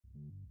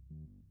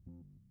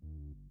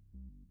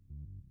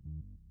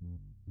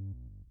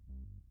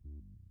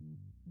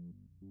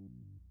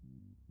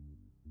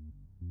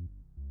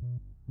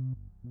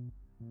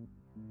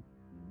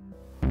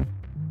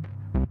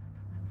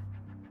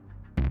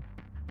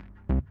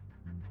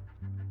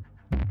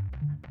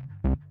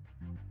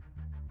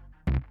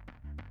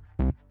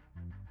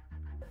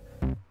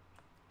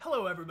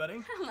Hello, everybody.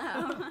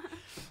 Hello.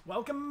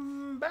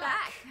 Welcome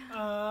back.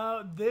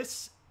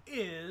 This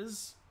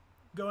is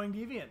Going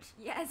Deviant.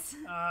 Yes.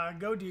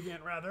 Go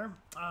Deviant, rather.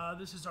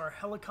 This is our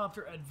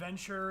helicopter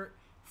adventure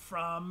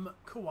from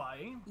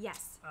Kauai.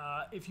 Yes.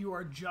 If you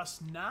are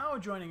just now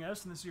joining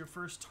us, and this is your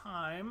first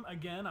time,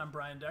 again, I'm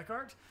Bryan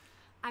Dechart.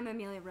 I'm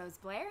Amelia Rose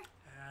Blair.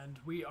 And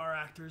we are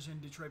actors in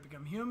Detroit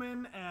Become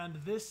Human, and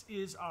this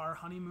is our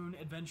honeymoon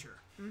adventure.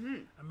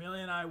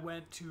 Amelia and I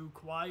went to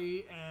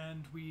Kauai,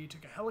 and we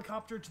took a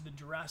helicopter to the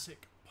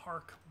Jurassic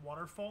Park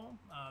waterfall.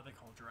 They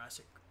call it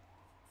Jurassic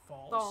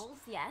Falls. Falls,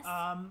 yes.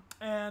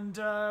 And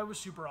it was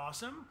super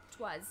awesome.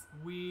 Twas.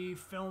 We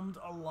filmed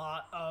a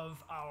lot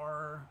of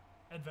our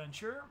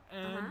adventure,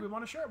 and we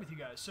want to share it with you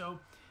guys. So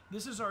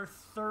this is our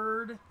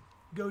third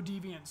Go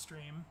Deviant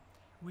stream.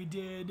 We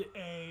did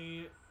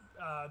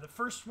the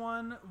first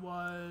one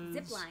was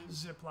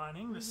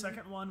ziplining. The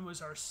second one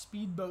was our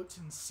speedboats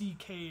and sea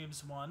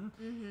caves one.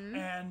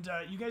 And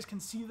you guys can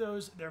see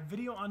those. They're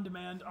video on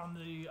demand on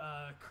the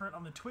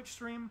on the Twitch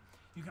stream.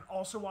 You can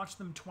also watch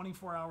them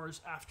 24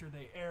 hours after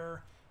they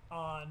air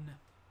on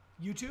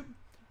YouTube.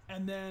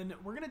 And then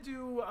we're going to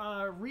do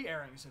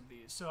re-airings of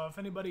these. So if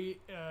anybody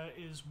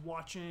is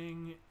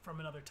watching from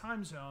another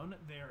time zone,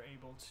 they're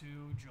able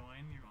to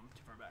join. You're going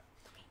too far back.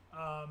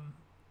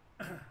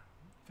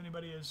 If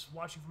anybody is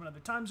watching from another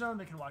time zone,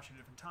 they can watch at a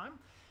different time.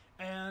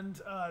 And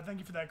thank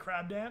you for that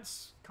crab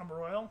dance, Cumber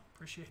Royal.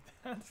 Appreciate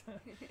that.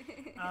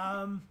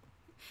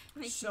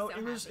 So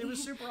it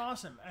was super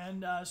awesome.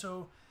 And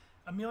so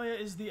Amelia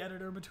is the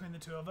editor between the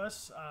two of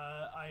us.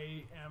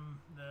 I am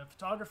the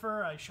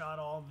photographer. I shot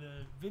all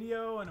the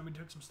video, and we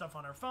took some stuff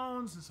on our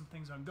phones and some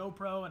things on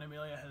GoPro, and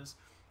Amelia has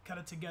cut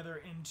it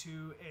together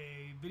into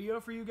a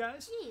video for you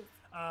guys.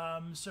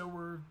 So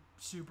we're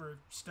super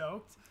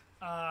stoked.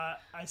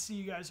 I see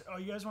you guys. Oh,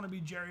 you guys want to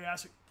be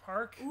Jurassic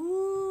Park?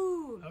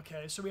 Ooh.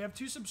 Okay, so we have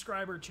 2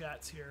 subscriber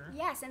chats here.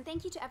 Yes, and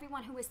thank you to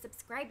everyone who is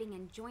subscribing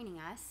and joining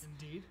us.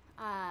 Indeed.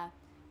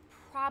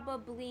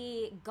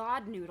 Probably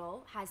God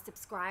Noodle has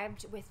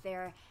subscribed with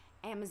their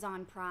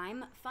Amazon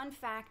Prime. Fun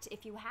fact,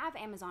 if you have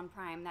Amazon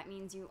Prime, that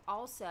means you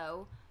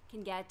also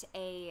can get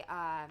a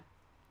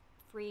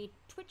free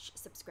Twitch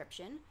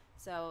subscription.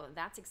 So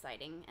that's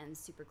exciting and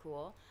super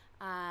cool.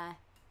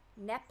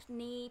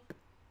 Nepneep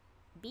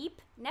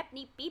Beep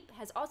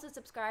has also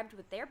subscribed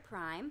with their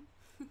Prime.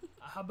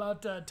 How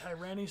about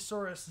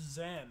Tyrannosaurus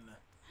Zen?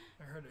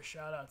 I heard a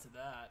shout out to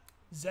that.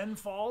 Zen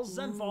Falls?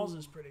 Zen Falls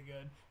is pretty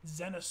good.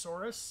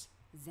 Zenosaurus?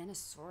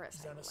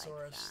 Zenosaurus. I like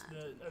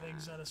that. I think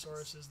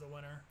Zenosaurus is the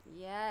winner.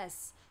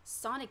 Yes.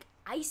 Sonic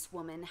Ice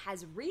Woman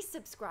has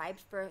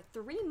resubscribed for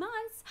 3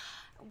 months.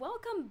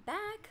 Welcome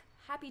back.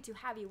 Happy to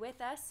have you with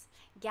us.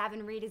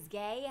 Gavin Reed is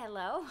gay.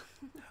 Hello.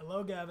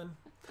 Hello, Gavin.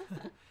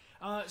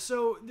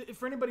 So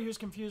for anybody who's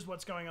confused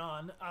what's going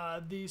on,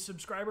 the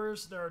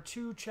subscribers, there are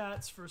 2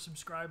 chats for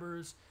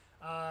subscribers,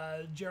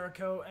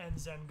 Jericho and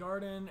Zen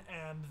Garden,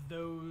 and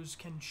those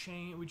can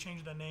change. We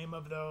change the name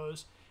of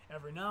those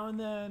every now and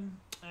then,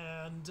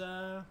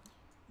 and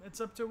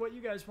it's up to what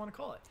you guys want to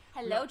call it.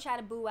 Hello,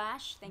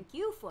 Chattabuash. Thank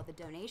you for the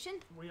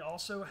donation. We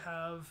also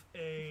have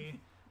a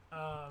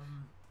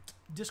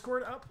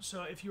Discord up,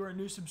 so if you are a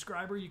new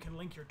subscriber, you can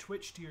link your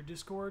Twitch to your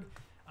Discord,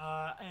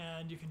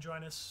 and you can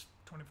join us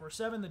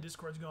 24/7. The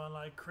Discord's going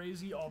like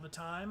crazy all the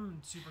time.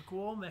 It's super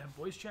cool. They have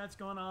voice chats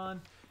going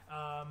on,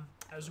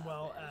 as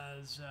well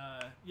as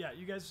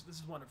you guys. This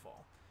is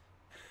wonderful.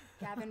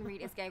 Gavin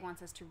Reed is gay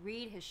wants us to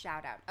read his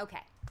shout out.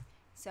 Okay,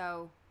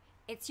 so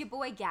it's your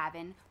boy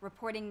Gavin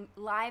reporting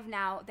live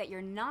now that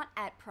you're not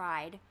at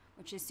Pride,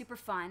 which is super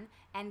fun,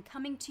 and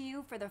coming to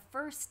you for the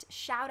first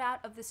shout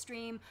out of the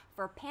stream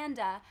for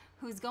Panda,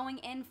 who's going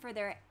in for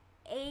their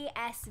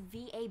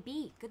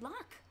ASVAB. Good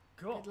luck.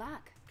 Cool. Good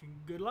luck.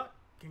 Good luck.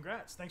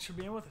 Congrats. Thanks for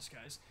being with us,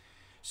 guys.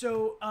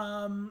 So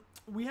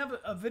we have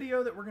a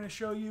video that we're going to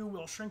show you.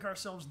 We'll shrink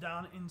ourselves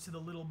down into the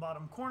little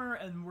bottom corner,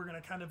 and we're going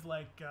to kind of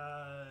like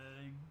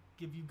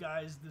give you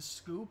guys the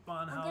scoop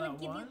on how it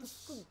was. We're going to give you the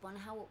scoop on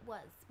how it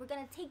was. We're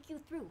going to take you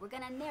through. We're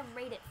going to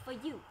narrate it for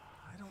you.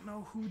 I don't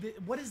know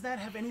what does that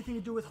have anything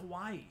to do with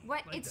Hawaii?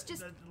 What? Like it's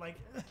just like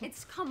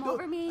it's come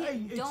over me. Hey,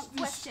 don't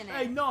question it.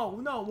 Hey, no,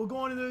 we're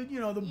going to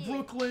the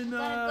Brooklyn. We're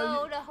gonna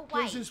go to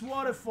Hawaii. There's this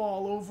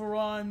waterfall over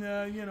on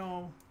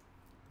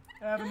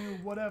Avenue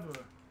whatever.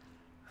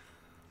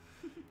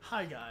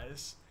 Hi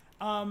guys.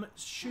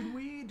 Should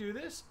we do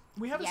this?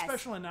 We have a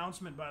special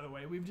announcement, by the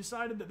way. We've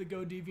decided that the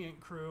Go Deviant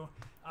crew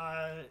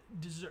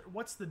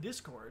what's the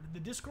Discord? The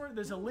Discord,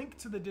 there's a link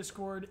to the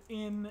Discord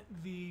in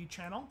the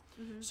channel.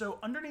 So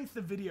underneath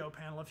the video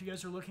panel, if you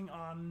guys are looking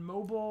on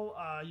mobile,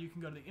 you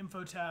can go to the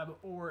info tab,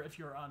 or if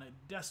you're on a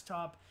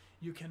desktop,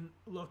 you can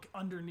look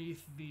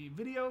underneath the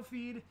video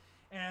feed,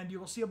 and you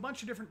will see a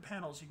bunch of different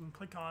panels. You can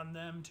click on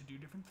them to do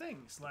different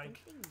things,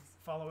 like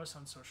follow us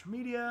on social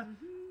media.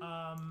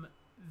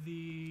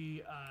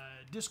 The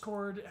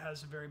Discord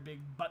has a very big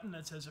button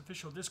that says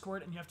official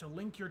Discord, and you have to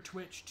link your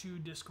Twitch to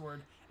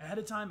Discord ahead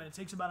of time, and it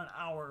takes about an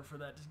hour for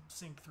that to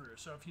sync through.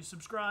 So if you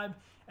subscribe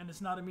and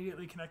it's not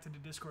immediately connected to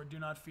Discord, do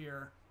not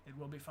fear. It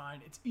will be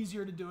fine. It's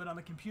easier to do it on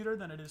the computer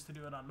than it is to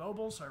do it on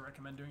mobile, so I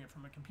recommend doing it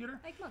from a computer.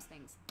 Like most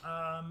things.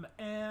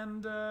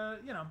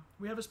 You know,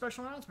 we have a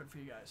special announcement for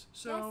you guys.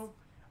 So Yes.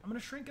 I'm going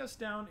to shrink us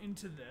down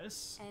into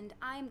this. And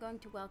I'm going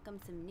to welcome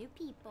some new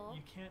people.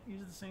 You can't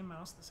use the same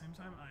mouse at the same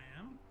time I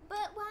am.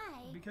 But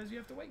why? Because you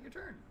have to wait your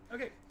turn.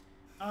 Okay.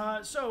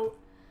 So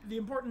the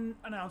important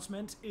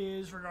announcement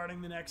is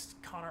regarding the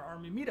next Connor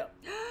Army meetup,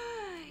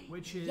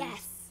 which is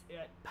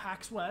at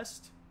PAX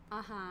West.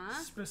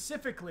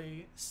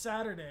 Specifically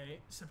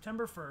Saturday,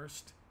 September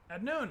 1st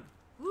at noon.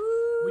 Woo!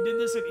 We did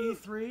this at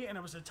E3 and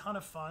it was a ton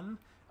of fun.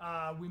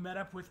 We met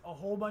up with a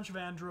whole bunch of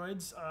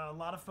androids, a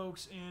lot of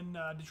folks in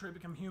Detroit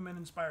Become Human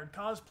inspired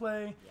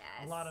cosplay,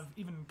 a lot of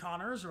even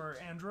Connors or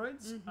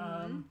androids.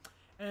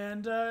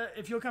 And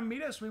if you'll come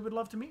meet us, we would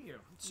love to meet you.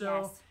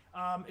 So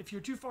if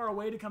you're too far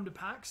away to come to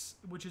PAX,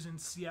 which is in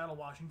Seattle,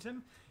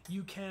 Washington,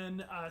 you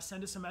can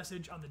send us a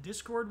message on the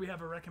Discord. We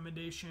have a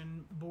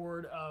recommendation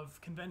board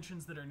of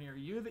conventions that are near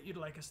you that you'd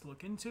like us to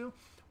look into.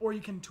 Or you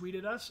can tweet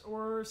at us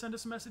or send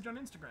us a message on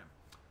Instagram.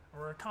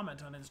 Or a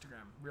comment on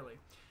Instagram, really.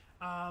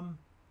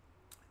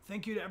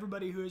 Thank you to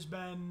everybody who has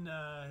been,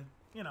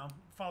 you know,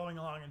 following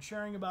along and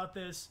sharing about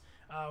this.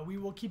 We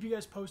will keep you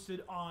guys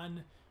posted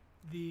on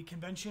the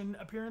convention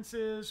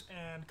appearances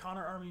and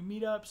Connor Army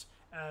meetups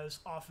as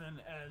often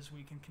as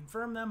we can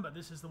confirm them, but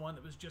this is the one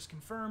that was just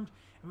confirmed,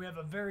 and we have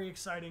a very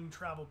exciting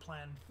travel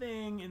plan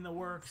thing in the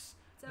works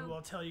that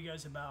we'll tell you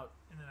guys about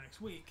in the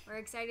next week. We're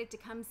excited to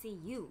come see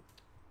you.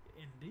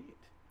 Indeed.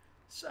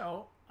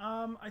 So,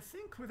 I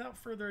think without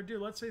further ado,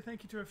 let's say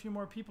thank you to a few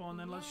more people, and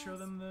then let's show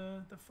them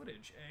the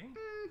footage, eh?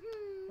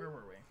 Where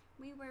were we?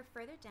 We were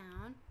further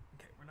down.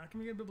 Okay, we're not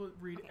going to be able to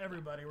read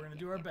everybody. We're going to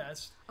do our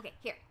best. Okay,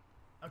 here.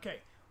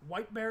 Okay.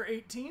 White Bear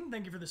 18,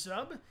 thank you for the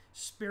sub.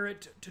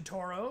 Spirit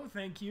Totoro,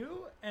 thank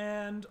you.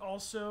 And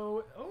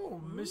also,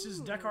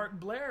 Mrs. Dechart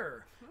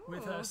Blair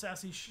with a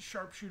sassy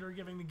sharpshooter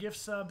giving the gift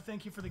sub.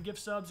 Thank you for the gift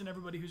subs and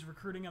everybody who's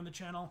recruiting on the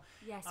channel.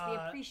 Yes, we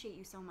appreciate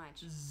you so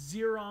much.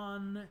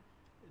 Zeron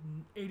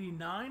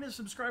 89 is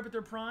subscribed with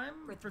their Prime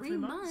for 3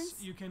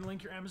 months. You can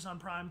link your Amazon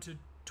Prime to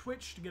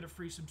Twitch to get a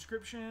free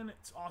subscription.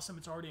 It's awesome.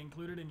 It's already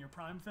included in your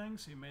Prime thing,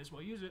 so you may as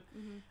well use it.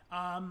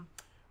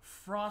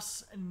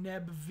 Frost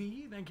Neb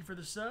V, thank you for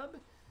the sub.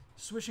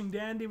 Swishing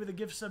Dandy with a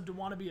gift sub to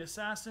Wannabe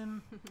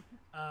Assassin.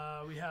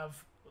 We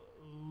have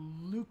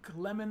Luke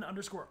Lemon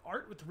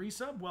 _art with the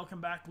resub.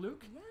 Welcome back,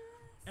 Luke. Yes.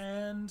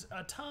 And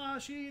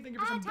Atashi, thank you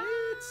for some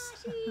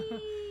bits.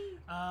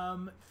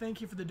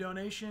 Thank you for the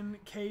donation.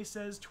 K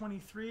says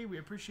 23. We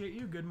appreciate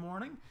you. Good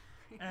morning.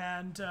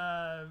 And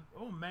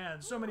oh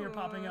man, so many are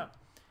popping up.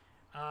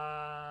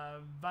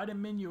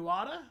 Vitamin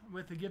Uada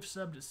with the gift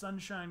sub to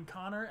Sunshine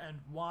Connor and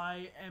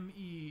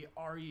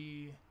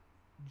YMEREJIL.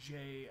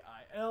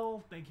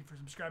 Thank you for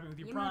subscribing with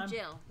your Prime.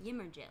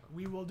 Yimmerjill.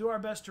 We will do our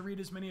best to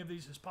read as many of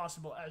these as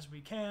possible as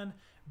we can,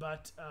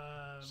 but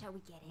shall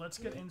we get let's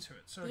get into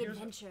it. So the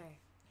adventure.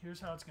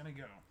 Here's how it's gonna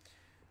go.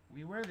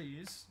 We wear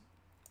these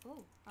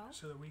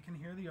so that we can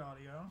hear the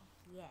audio.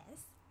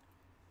 Yes.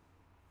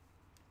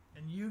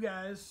 And you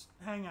guys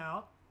hang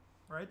out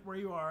right where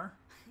you are.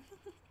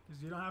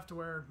 Because you don't have to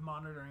wear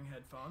monitoring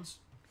headphones.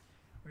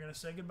 We're going to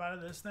say goodbye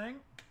to this thing.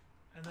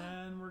 And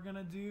then we're going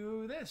to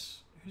do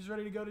this. Who's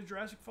ready to go to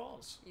Jurassic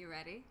Falls? You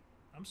ready?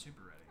 I'm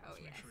super ready. Let's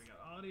make yes. sure we got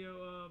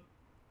audio up.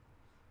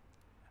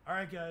 All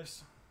right,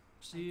 guys.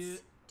 See you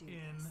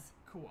in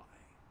Kauai.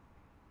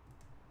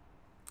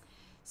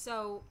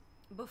 So,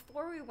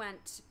 before we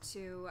went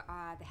to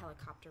the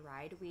helicopter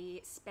ride,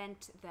 we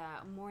spent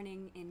the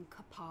morning in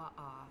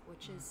Kauai,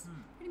 which is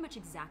pretty much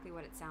exactly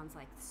what it sounds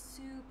like.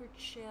 Super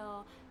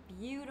chill,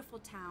 beautiful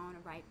town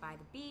right by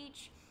the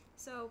beach.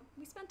 So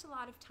we spent a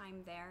lot of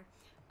time there,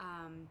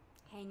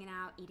 hanging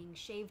out, eating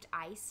shaved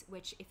ice,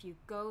 which if you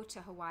go to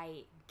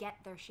Hawaii,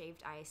 get their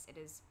shaved ice. It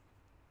is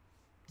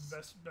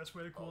best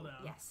way to cool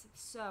down. Yes,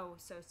 so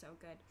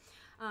good.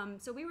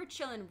 So we were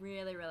chilling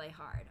really, really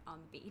hard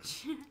on the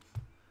beach.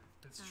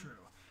 It's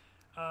true.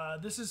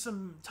 This is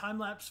some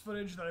time-lapse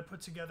footage that I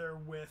put together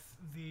with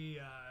the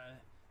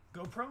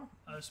GoPro.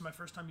 This is my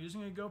first time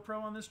using a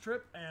GoPro on this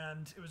trip,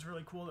 and it was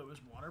really cool. It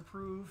was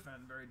waterproof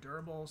and very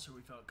durable, so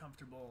we felt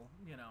comfortable,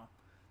 you know,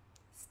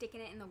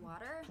 sticking it in the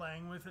water,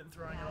 playing with it and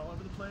throwing it all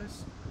over the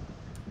place.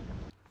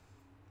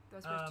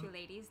 Those were two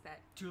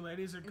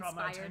ladies that caught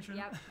my attention.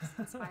 Yep,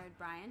 inspired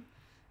Bryan.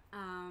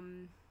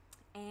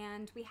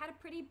 And we had a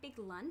pretty big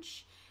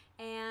lunch,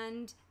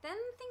 and then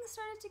things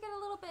started to get a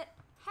little bit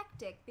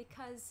hectic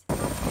because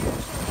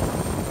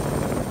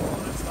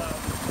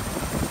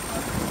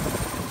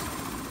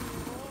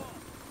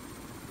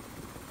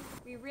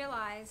we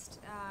realized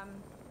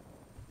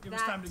it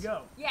was time to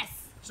go. Yes.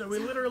 So we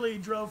literally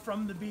drove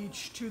from the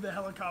beach to the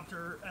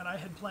helicopter, and I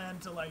had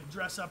planned to like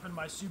dress up in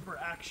my super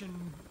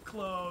action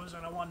clothes,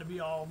 and I wanted to be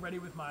all ready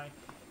with my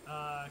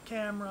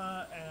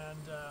camera.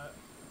 And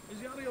is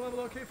the audio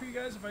level okay for you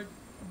guys? If the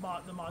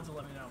mods will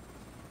let me know.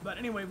 But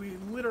anyway, we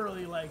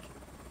literally like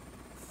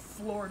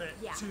floored it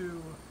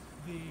to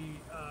the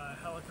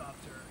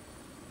helicopter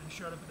and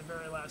showed up at the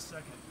very last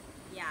second.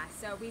 Yeah,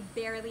 so we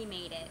barely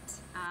made it.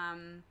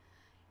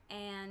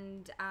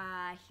 And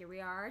here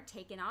we are,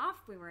 taking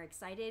off. We were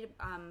excited.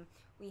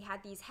 We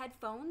had these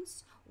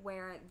headphones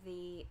where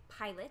the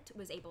pilot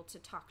was able to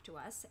talk to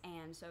us,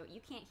 and so you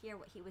can't hear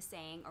what he was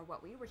saying or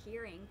what we were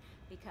hearing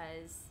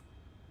because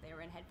they were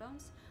in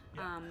headphones.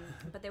 Yeah.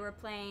 But they were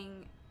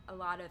playing a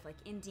lot of like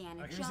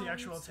Indiana Jones. Here's the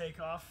actual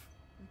takeoff.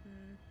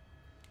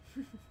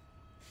 Mm-hmm.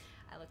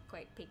 I look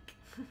quite pink.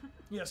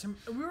 Yes, and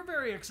we were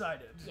very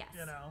excited. Yes.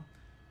 You know.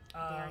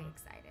 Very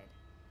excited.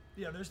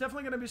 Yeah, there's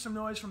definitely going to be some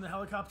noise from the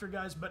helicopter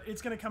guys, but it's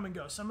going to come and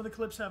go. Some of the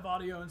clips have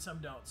audio and some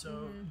don't,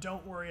 so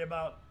don't worry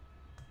about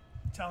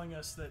telling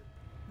us that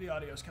the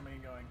audio is coming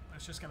and going.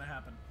 It's just going to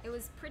happen. It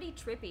was pretty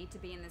trippy to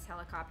be in this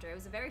helicopter. It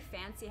was a very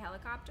fancy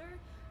helicopter.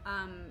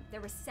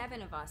 There were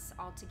 7 of us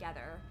all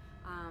together,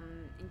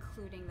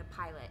 including the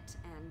pilot,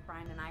 and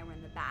Bryan and I were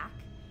in the back.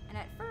 And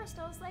at first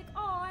I was like,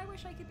 oh, I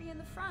wish I could be in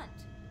the front.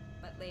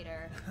 But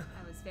later,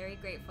 I was very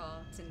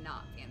grateful to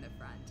not be in the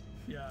front.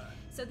 Yeah.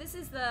 So this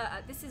is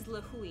this is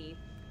Lahui,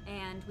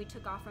 and we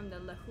took off from the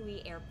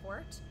Lahui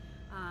airport,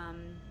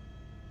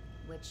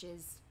 which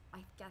is,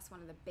 I guess,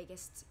 one of the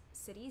biggest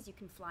cities. You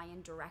can fly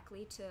in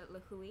directly to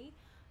Lahui,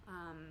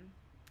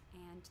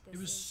 and this it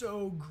was is,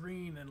 so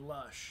green and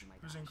lush. Oh my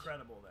it was gosh.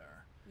 incredible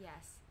there.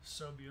 Yes.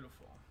 So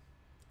beautiful.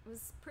 It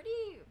was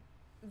pretty.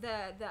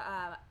 The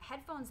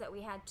headphones that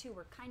we had too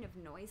were kind of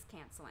noise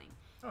canceling.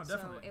 Oh,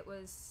 definitely. So it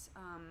was.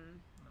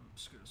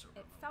 Scoot us over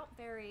It felt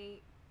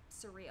very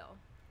surreal.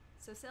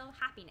 So still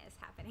happiness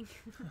happening.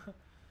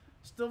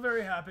 Still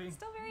very happy.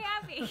 Still very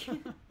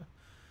happy.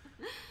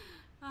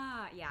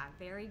 Yeah,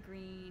 very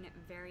green,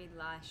 very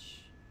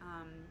lush.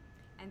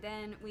 And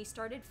then we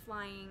started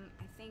flying,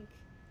 I think,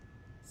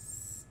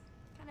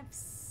 kind of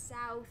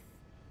southwest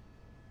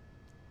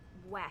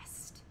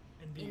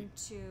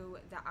into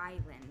the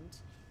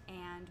island.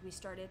 And we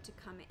started to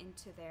come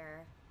into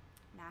their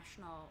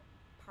national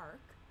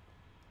park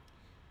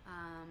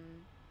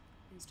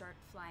and start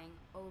flying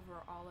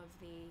over all of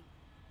the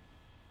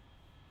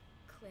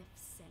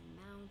cliffs and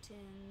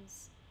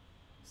mountains.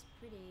 It was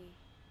pretty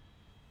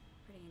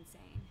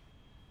insane.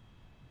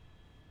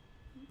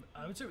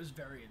 I would say it was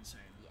very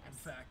insane. Yes. In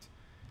fact,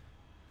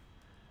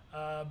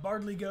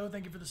 Bardley Go,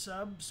 thank you for the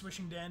sub.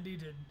 Swishing Dandy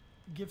did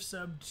gift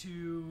sub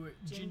to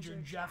Ginger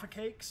Jaffa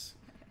Cakes.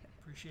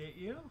 Appreciate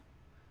you.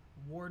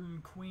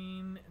 Warden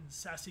Queen and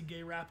Sassy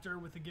Gay Raptor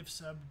with a gift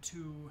sub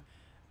to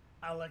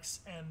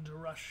Alex and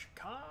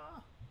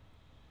Rushka.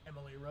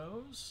 Emily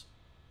Rose.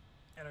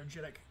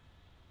 Energetic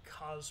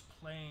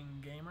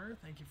Cosplaying Gamer,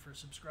 thank you for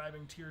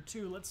subscribing. Tier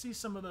 2. Let's see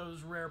some of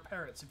those rare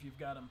parrots if you've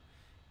got them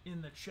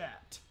in the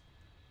chat.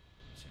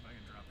 See if I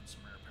can drop in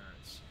some rare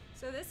parrots.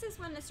 So this is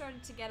when it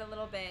started to get a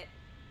little bit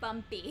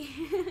bumpy.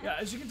 Yeah,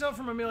 as you can tell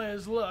from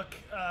Amelia's look,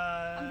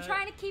 I'm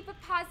trying to keep it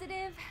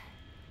positive,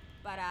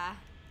 but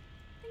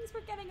things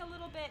were getting a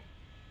little bit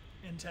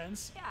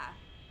intense. Yeah.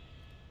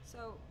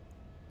 So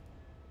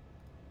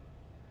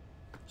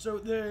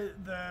the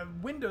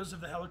windows of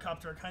the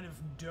helicopter are kind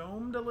of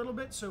domed a little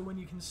bit, so when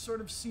you can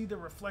sort of see the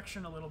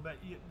reflection a little bit,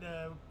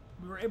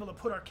 we were able to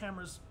put our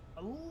cameras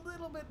a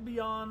little bit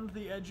beyond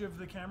the edge of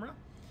the camera,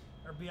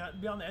 or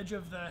beyond the edge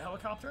of the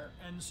helicopter,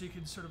 and so you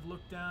could sort of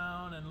look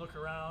down and look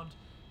around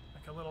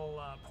like a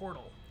little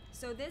portal.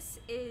 So this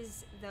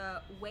is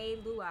the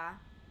Wailua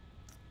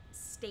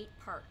State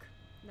Park,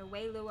 the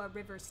Wailua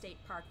River State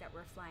Park that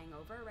we're flying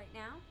over right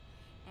now,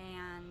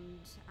 and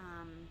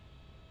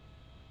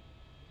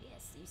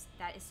yes,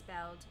 that is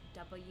spelled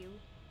Wailua.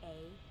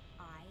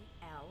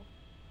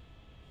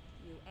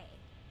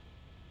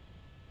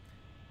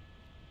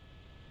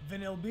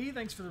 Vanil B,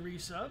 thanks for the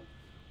resub.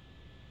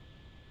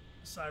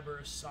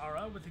 Cyber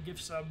Sarah with a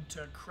gift sub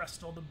to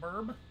Crestel the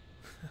Burb.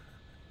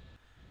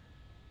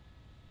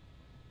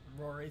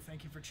 Rory,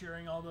 thank you for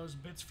cheering all those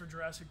bits for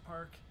Jurassic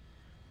Park.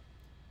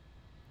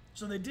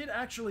 So they did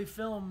actually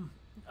film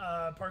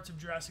parts of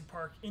Jurassic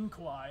Park in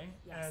Kauai,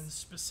 yes. And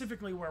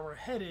specifically where we're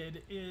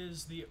headed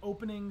is the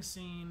opening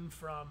scene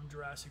from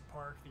Jurassic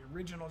Park, the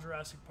original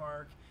Jurassic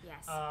Park,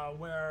 yes.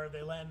 Where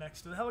they land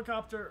next to the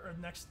helicopter, or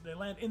they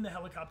land in the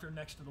helicopter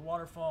next to the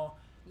waterfall.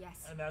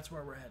 Yes. And that's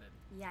where we're headed.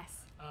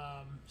 Yes.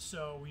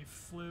 So we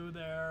flew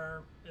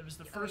there. It was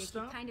the first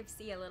stop. You can kind of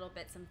see a little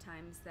bit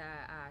sometimes the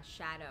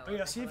shadow. Oh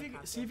yeah, of the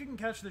helicopter. see if you can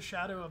catch the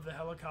shadow of the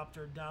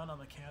helicopter down on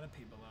the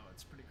canopy below.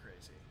 It's pretty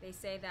crazy. They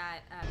say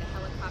that the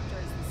helicopter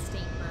is the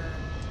state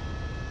bird.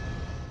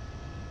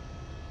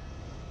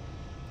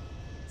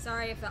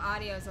 Sorry if the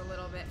audio is a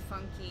little bit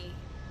funky.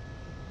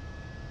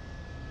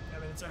 I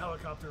mean, it's a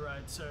helicopter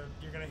ride, so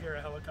you're gonna hear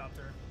a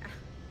helicopter.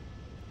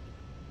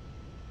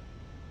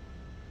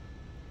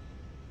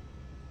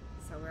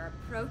 So we're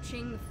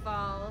approaching the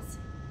falls.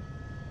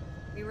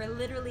 We were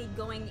literally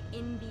going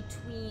in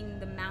between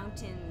the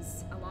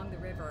mountains along the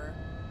river,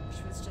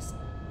 which was just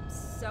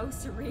so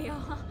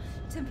surreal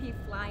to be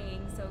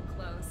flying so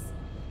close.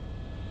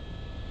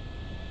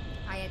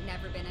 I had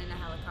never been in a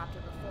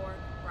helicopter before.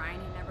 Bryan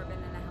had never been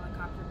in a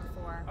helicopter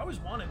before. I always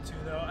wanted to,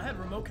 though. I had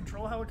remote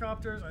control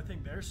helicopters. I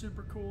think they're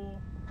super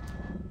cool.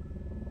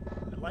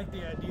 I like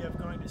the idea of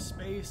going to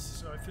space,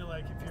 so I feel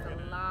like if you're There's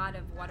gonna... a lot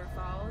of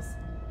waterfalls,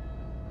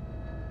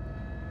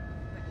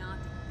 but not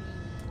the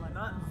waterfall.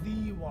 Not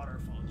the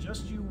waterfall.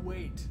 Just you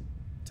wait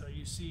till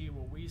you see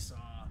what we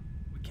saw.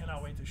 We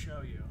cannot wait to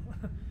show you.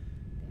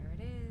 There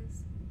it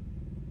is.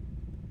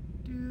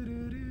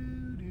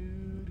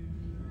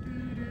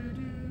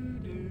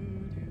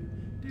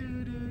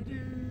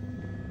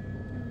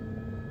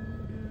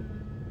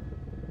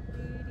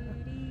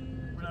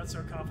 We're not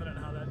so confident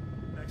how that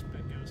next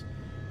bit goes.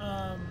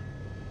 Oh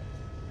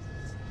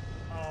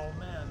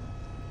man.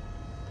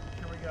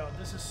 Here we go.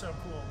 This is so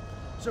cool.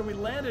 So we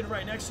landed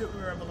right next to it.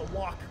 We were able to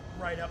walk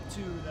right up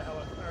to the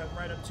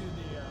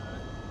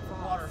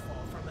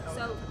waterfall from the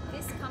helicopter. So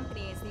this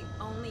company is the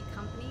only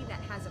company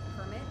that has a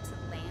permit to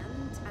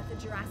land at the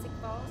Jurassic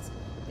Falls.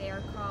 They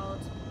are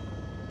called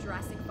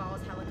Jurassic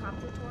Falls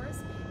Helicopter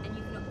Tours, and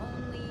you can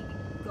only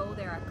go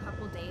there a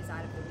couple days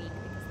out of the week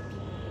because the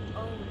people who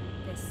own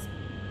this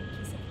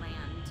piece of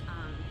land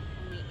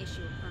only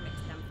issue a permit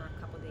to them for a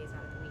couple days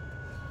out of the week.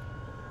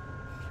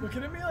 Look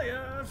at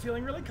Amelia,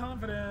 feeling really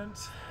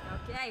confident.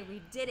 Okay,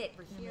 we did it.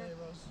 We're here. Amelia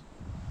Rose.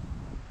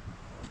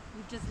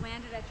 We've just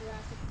landed at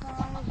Jurassic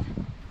Falls.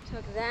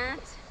 Took that.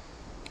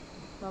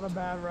 Not a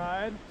bad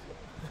ride.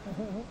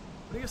 What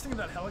do you guys think of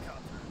that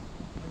helicopter?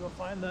 Wanna go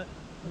find that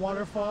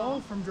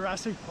waterfall from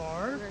Jurassic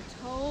Park? We're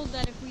told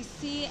that if we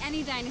see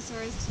any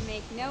dinosaurs to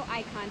make no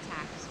eye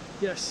contact.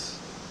 Yes.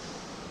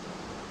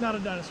 Not a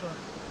dinosaur.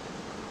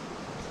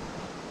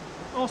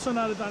 Also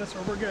not a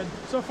dinosaur. We're good.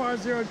 So far,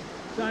 0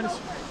 dinosaurs.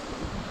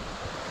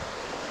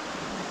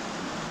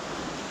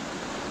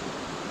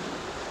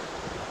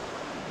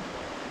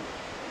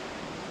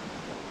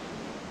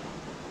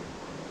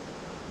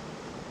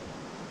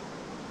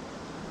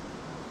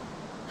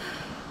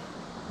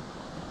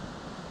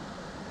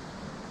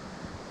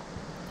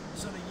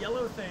 So the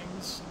yellow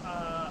things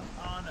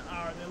on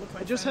our, they look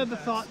like... I just had the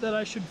thought that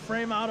I should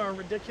frame out our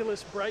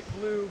ridiculous bright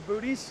blue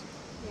booties,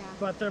 Yeah.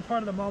 but they're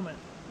part of the moment.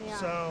 Yeah.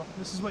 So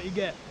this is what you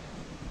get.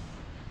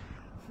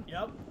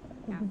 Yep.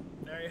 Yeah.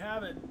 There you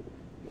have it.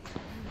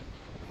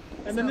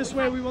 And then this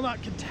way we will not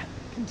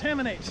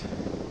contaminate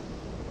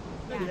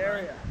the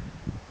area.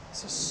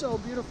 This is so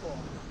beautiful.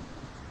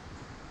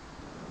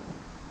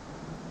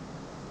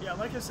 Yeah,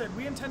 like I said,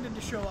 we intended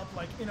to show up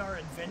like in our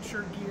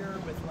adventure gear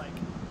with like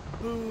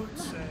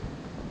boots and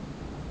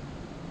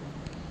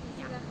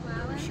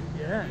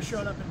we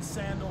showed up in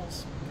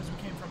sandals because we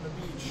came from the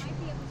beach. Might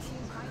be able to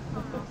use my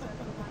phone also if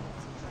you wanted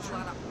to. There's a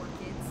lot of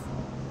orchids.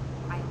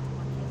 Wild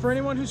orchids. For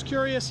anyone who's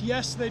curious,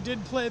 yes, they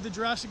did play the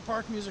Jurassic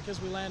Park music as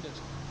we landed.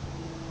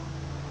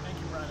 Thank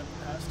you, Bryan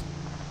Amelia.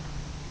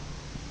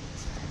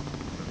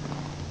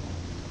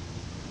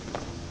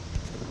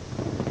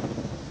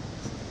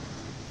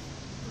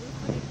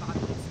 Blue-footed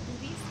bobbies.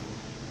 Boobies?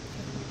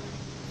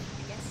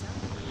 I guess so.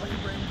 Lucky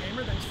Brain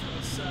Gamer, thanks for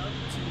the sub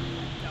to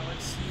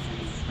Galaxy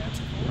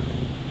Manticore.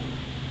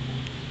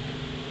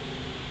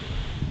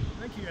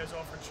 Thank you guys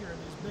all for cheering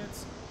these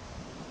bits.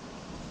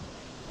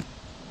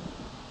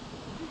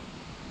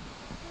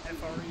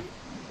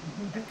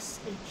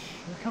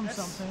 FREXH. Here comes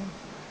something.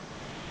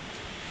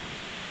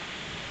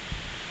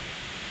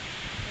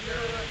 The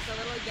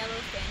little yellow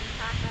fanny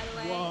pack, by the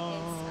way, Whoa.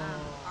 is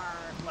our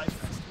Life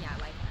vest. Yeah,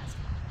 life vest.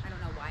 I don't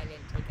know why I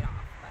didn't take it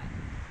off, but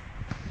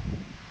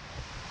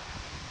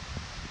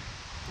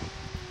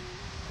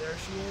There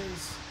she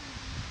is.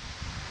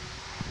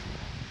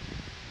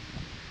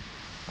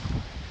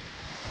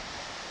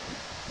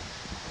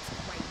 it's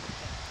quite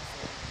ridiculous.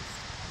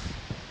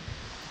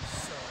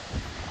 So.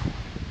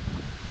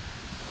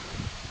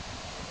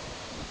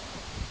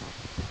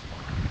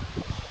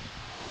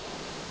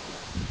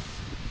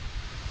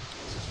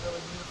 This is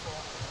really beautiful.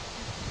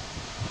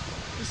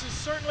 This is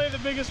certainly the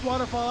biggest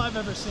waterfall I've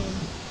ever seen.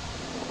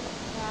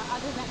 Yeah,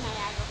 other than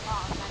Niagara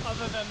Falls.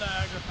 Other than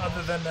Niagara Falls.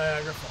 Other than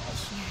Niagara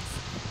Falls.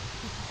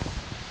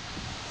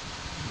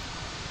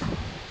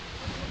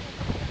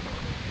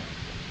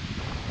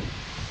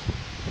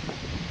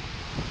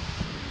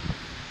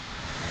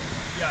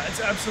 Yeah,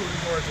 it's absolutely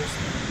gorgeous.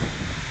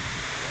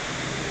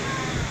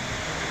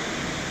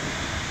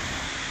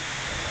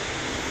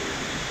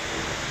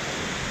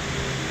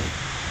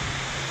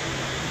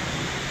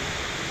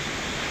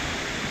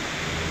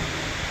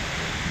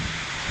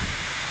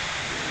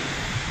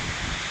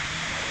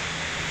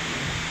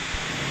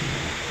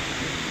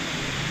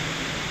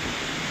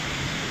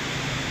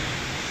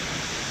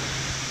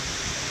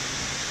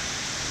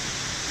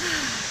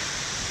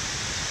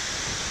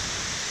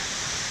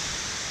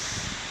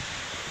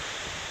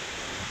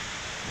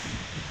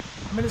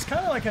 I mean, it's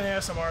kind of like an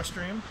ASMR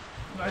stream.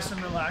 Nice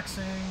and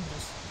relaxing.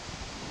 Just...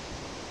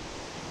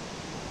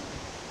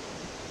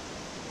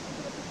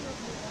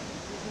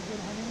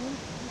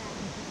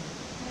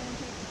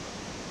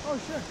 Oh,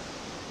 sure.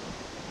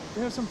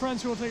 We have some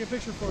friends who will take a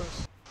picture for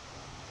us.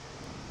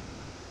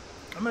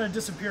 I'm going to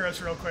disappear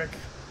us real quick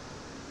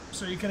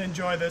so you can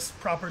enjoy this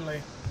properly.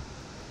 Yes.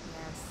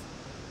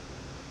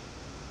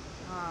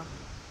 Oh.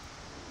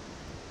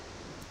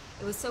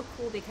 It was so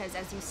cool because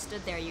as you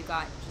stood there, you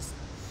got just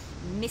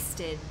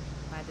misted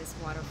by this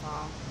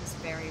waterfall. It was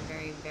very,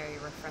 very, very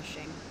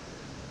refreshing.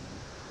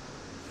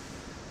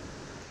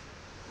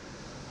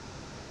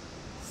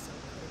 So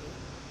pretty.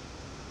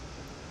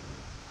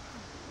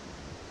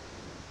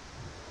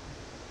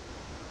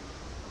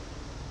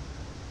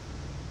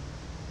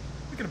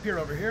 We can appear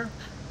over here.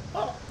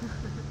 Oh.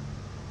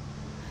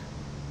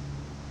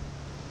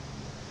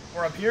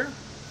 Or up here.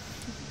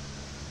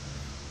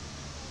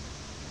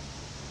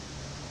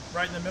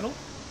 Right in the middle.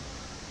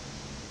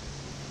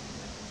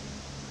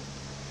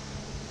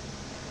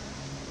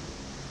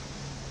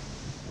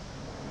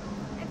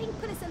 I think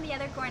put us in the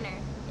other corner.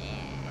 Yeah.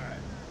 All right.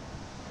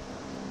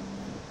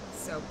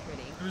 So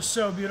pretty. It was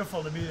so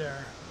beautiful to be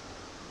there.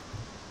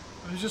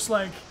 It was just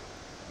like...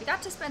 We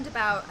got to spend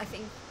about, I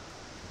think,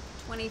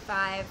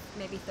 25,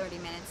 maybe 30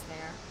 minutes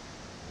there,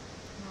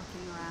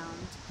 walking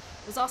around.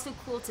 It was also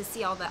cool to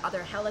see all the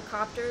other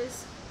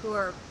helicopters who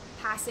are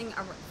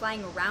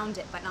flying around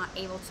it, but not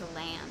able to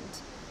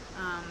land.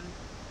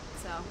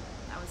 So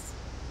that was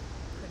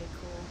pretty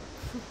cool.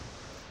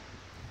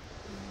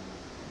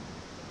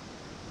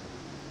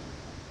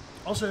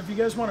 Also, if you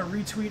guys want to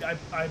retweet,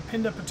 I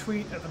pinned up a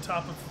tweet at the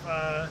top of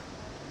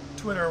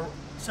Twitter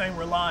saying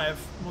we're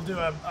live. We'll do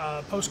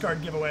a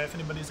postcard giveaway if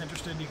anybody's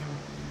interested. You can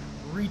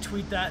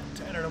retweet that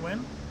to enter to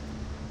win.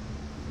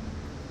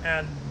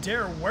 And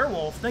Dare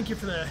Werewolf, thank you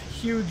for the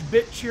huge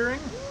bit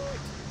cheering.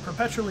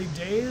 Perpetually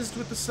Dazed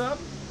with the sub.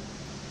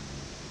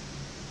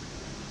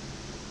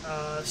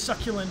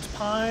 Succulent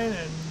Pine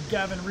and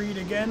Gavin Reed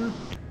again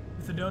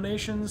with the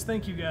donations.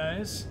 Thank you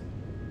guys.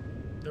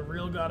 The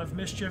Real God of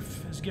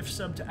Mischief has gift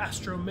sub to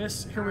Astro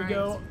Miss. Here we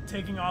go.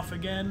 Taking off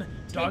again.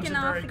 Dogs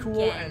are very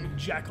cool. Again. And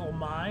Jackal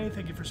Mai,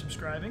 thank you for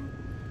subscribing.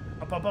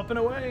 Up, up, up, and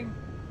away.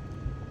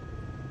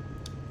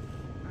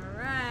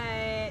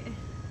 Alright.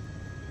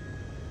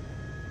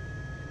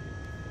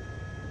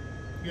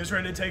 You guys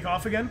ready to take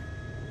off again?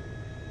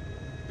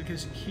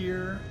 Because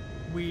here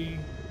we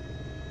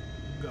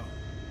go.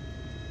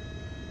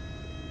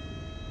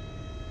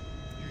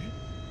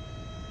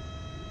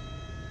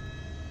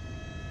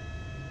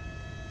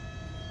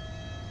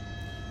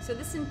 So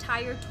this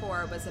entire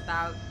tour was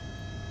about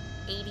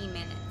 80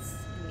 minutes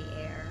in the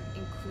air,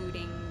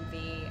 including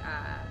the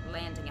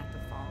landing at the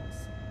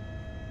falls.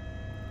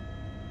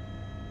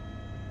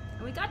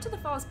 And we got to the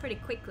falls pretty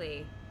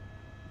quickly.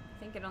 I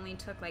think it only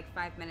took like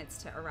 5 minutes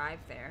to arrive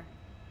there.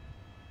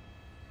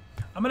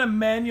 I'm gonna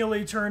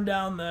manually turn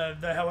down the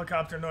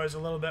helicopter noise a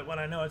little bit when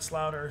I know it's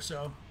louder.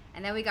 So.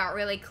 And then we got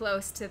really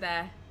close to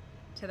the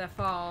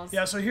falls.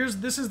 Yeah. So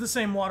this is the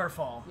same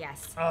waterfall.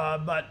 Yes.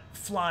 But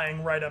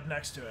flying right up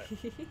next to it.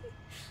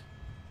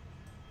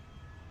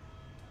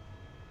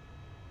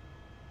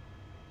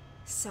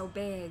 So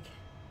big.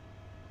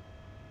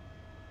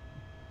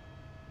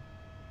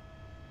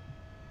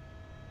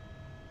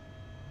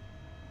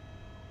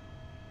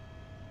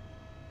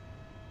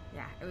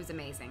 Yeah, it was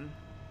amazing.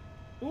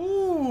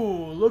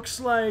 Ooh, looks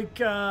like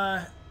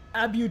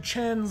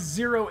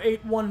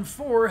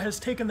Abuchen0814 has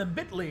taken the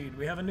bit lead.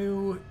 We have a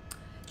new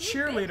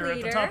cheerleader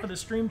at the top of the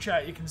stream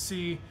chat. You can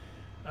see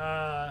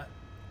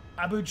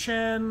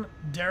Abuchen,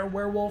 Dare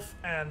Werewolf,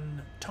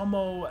 and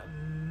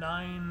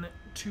Tomo920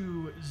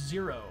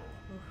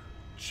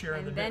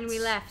 cheering the bits. And then we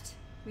left.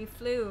 We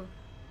flew.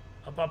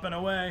 Up, up, and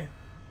away.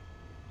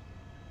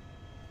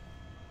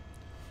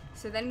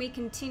 So then we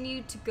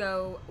continued to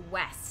go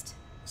west.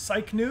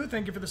 Psych New,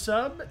 thank you for the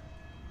sub.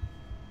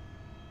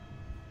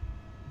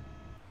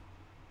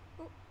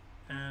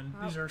 And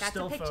these are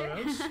still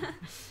photos.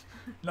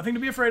 Nothing to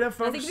be afraid of,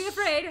 folks. Nothing to be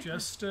afraid.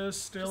 Just a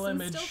still Just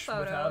image still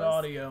without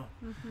audio.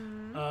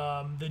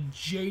 The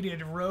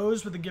Jaded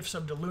Rose with a gift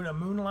sub to Luna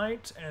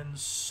Moonlight and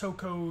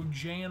Soko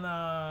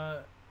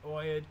Jana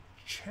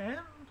Oya-chan.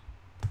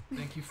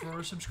 Thank you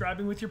for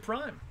subscribing with your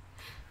Prime.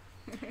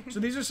 So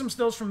these are some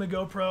stills from the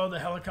GoPro. The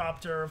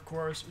helicopter, of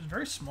course, is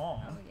very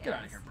small. Oh, yes. Get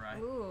out of here, Bryan.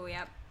 Ooh,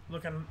 yep.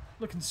 Looking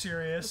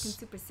serious. Looking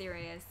super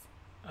serious.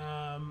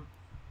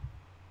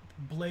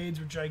 Blades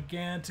were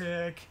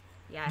gigantic.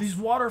 Yes. These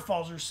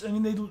waterfalls are, I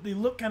mean, they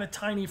look kind of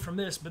tiny from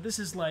this, but this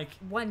is like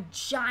one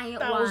giant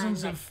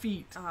thousands one. of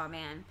feet. Oh,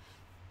 man.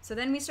 So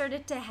then we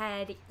started to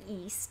head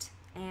east,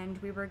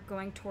 and we were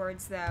going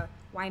towards the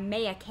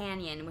Waimea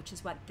Canyon, which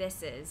is what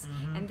this is.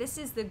 And this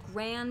is the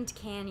Grand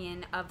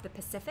Canyon of the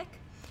Pacific.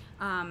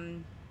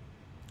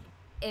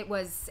 It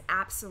was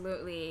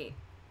absolutely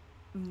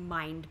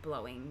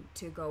mind-blowing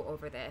to go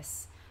over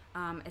this,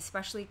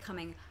 especially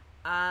coming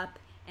up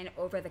and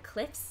over the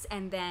cliffs,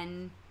 and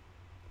then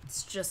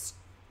it's just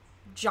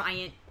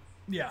giant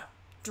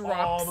drops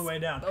all the way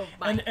down. Oh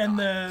my and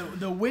God.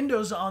 the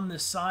windows on the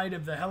side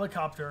of the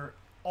helicopter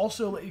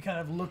also let you kind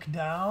of look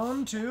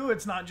down too.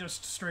 It's not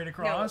just straight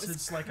across. No,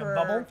 it's like curved.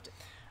 a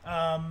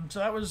bubble. So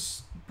that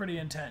was pretty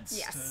intense.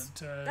 Yes,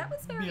 to that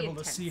was very be able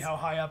intense. to see how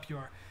high up you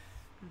are.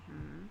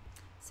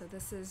 So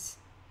this is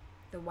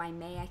the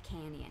Waimea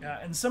Canyon. Yeah,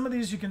 and some of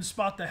these you can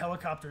spot the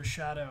helicopter's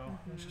shadow,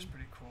 which is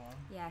pretty cool.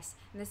 Yes,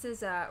 and this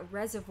is a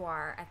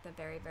reservoir at the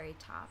very, very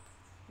top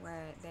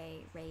where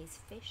they raise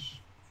fish.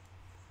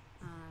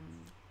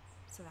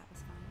 So that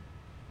was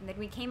fun. And then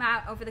we came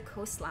out over the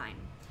coastline.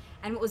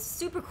 And what was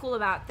super cool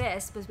about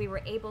this was we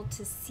were able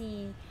to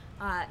see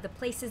the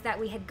places that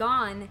we had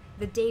gone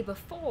the day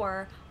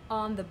before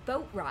on the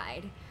boat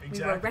ride.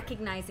 Exactly. We were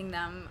recognizing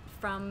them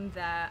from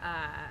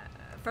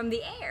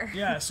the air.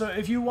 Yeah, so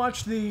if you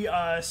watch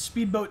the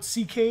Speedboat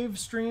Sea Cave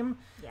stream,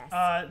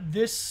 Yes.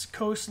 This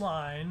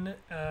coastline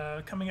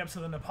coming up to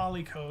the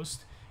Nepali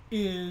coast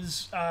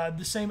is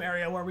the same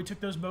area where we took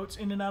those boats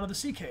in and out of the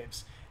sea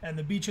caves. And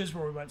the beaches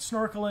where we went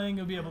snorkeling,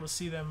 you'll be able to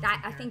see them.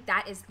 I think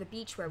that is the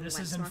beach where we went snorkeling.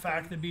 This is, in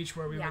fact, the beach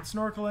where we went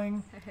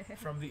snorkeling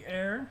from the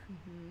air.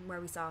 Where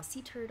we saw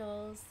sea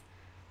turtles.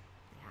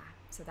 Yeah,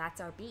 so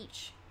that's our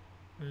beach.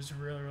 It was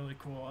really, really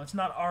cool. It's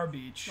not our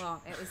beach.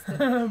 Well, it was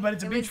the... but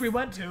it's a beach we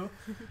went to.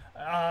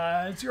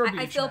 It's your beach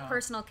I feel now.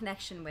 personal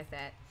connection with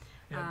it.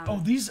 Yeah.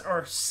 These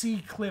are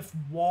sea cliff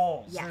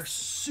walls. Yes. They're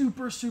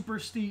super, super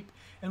steep.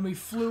 And we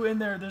flew in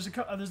there. There's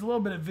a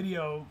little bit of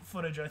video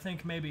footage, I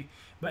think, maybe.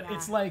 But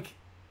it's like...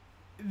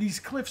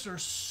 These cliffs are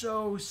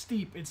so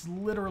steep. It's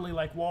literally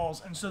like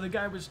walls. And so the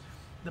pilot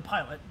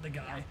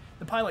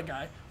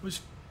guy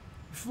was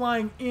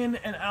flying in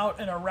and out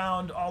and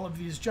around all of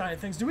these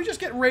giant things. Did we just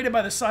get raided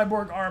by the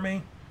Cyborg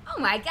Army? Oh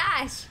my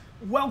gosh.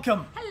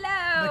 Welcome.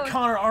 Hello. The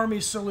Connor Army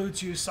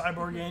salutes you,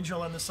 Cyborg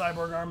Angel and the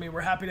Cyborg Army.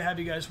 We're happy to have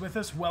you guys with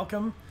us.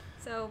 Welcome.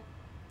 So,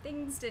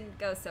 things didn't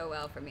go so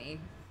well for me.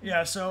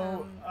 Yeah,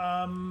 so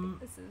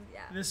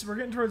we're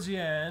getting towards the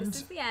end. This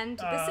is the end.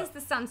 This is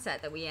the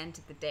sunset that we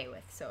ended the day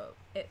with, so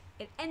it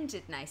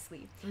ended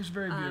nicely. It was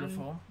very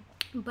beautiful.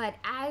 But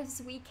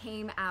as we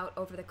came out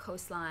over the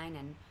coastline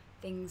and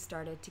things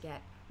started to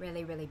get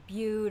really, really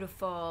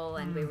beautiful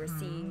and we were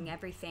seeing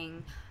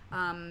everything,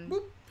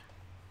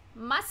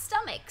 my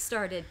stomach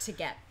started to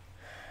get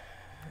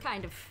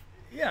kind of...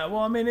 Yeah, well,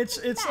 I mean, it's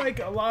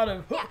like a lot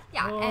of...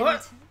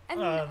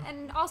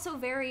 and also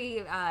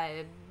very...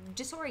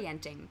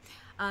 disorienting.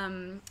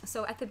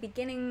 So at the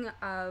beginning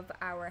of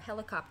our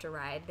helicopter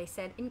ride, they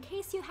said, in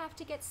case you have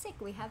to get sick,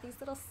 we have these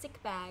little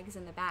sick bags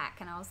in the back.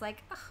 And I was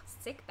like, ugh,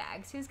 sick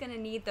bags? Who's going to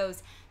need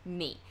those?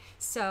 Me.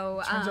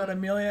 So turns out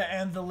Amelia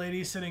and the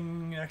lady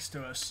sitting next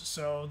to us.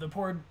 So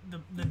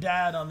the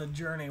dad on the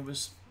journey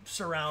was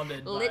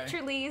surrounded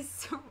literally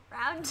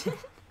surrounded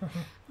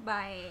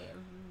by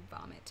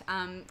vomit.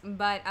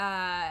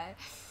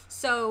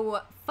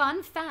 So,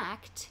 fun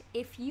fact,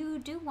 if you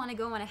do want to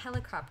go on a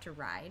helicopter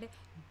ride,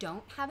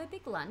 don't have a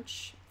big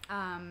lunch.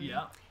 And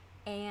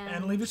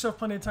leave yourself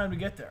plenty of time to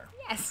get there.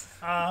 Yes.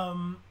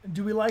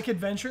 Do we like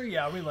adventure?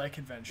 Yeah, we like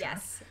adventure.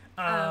 Yes.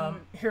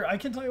 Here, I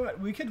can tell you what,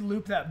 we could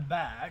loop that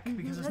back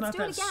because it's not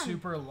that again.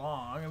 super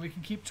long, and we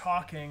can keep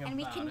talking about it. And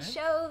we can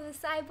show the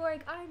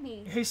Cyborg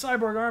Army. Hey,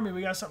 Cyborg Army,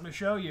 we got something to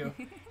show you.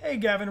 Hey,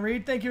 Gavin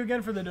Reed, thank you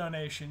again for the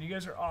donation. You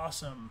guys are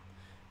awesome.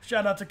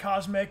 Shout out to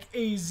Cosmic,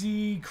 AZ,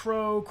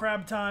 Crow,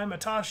 Crab Time,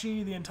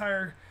 Atashi, the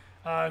entire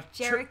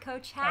Jericho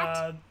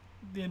chat.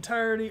 The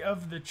entirety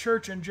of the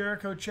Church and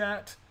Jericho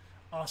chat.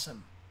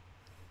 Awesome.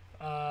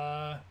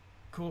 Cool.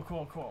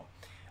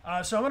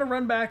 So I'm going to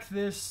run back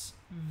this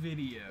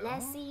video.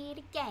 Let's see it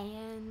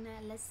again.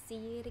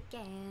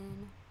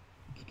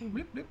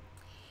 Bloop, bloop.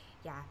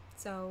 Yeah,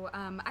 so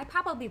I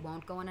probably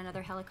won't go on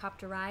another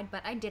helicopter ride,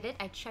 but I did it.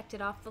 I checked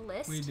it off the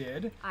list. We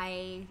did.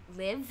 I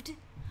lived.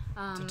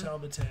 To tell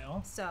the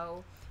tale.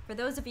 So, for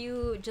those of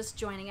you just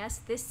joining us,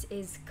 this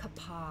is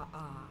Kauai,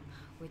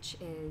 which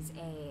is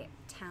a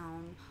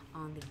town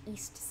on the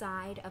east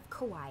side of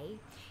Kauai,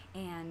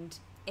 and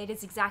it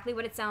is exactly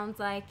what it sounds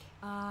like.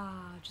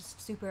 Just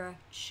super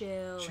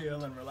chill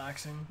and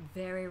relaxing.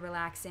 Very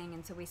relaxing.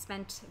 And so we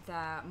spent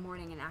the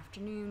morning and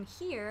afternoon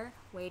here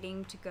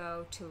waiting to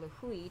go to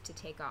Lihue to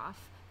take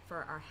off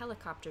for our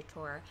helicopter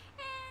tour,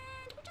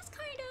 and we just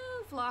kind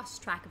of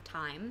lost track of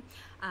time.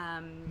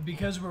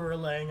 Because we were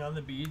laying on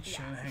the beach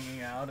and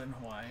hanging out in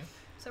Hawaii.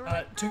 So we're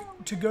like,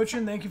 to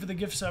Gochin, thank you for the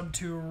gift sub.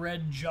 To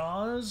Red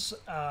Jaws,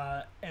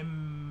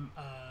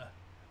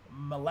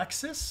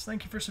 Malexis,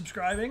 thank you for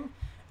subscribing.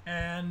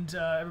 And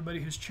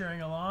everybody who's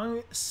cheering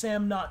along.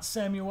 Sam Not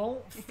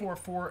Samuel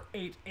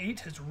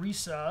 4488 has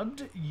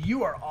resubbed.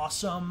 You are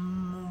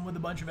awesome, with a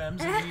bunch of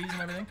M's and D's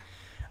and everything.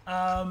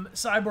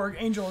 Cyborg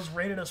Angel has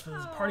rated us for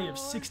this party of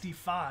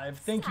 65.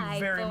 Thank you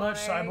very much,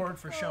 Cyborg,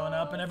 for showing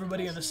up, and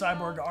everybody in the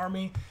Cyborg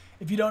Army.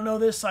 If you don't know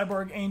this,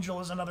 Cyborg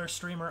Angel is another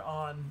streamer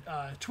on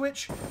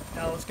Twitch.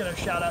 Now let's get a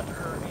shout out to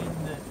her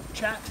in the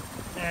chat,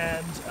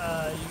 and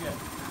you get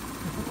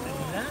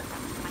that.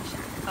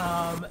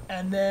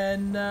 And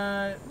then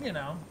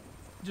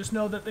just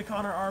know that the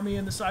Connor Army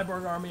and the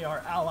Cyborg Army are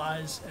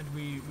allies, and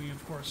we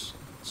of course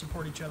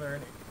support each other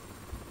in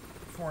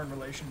foreign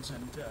relations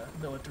and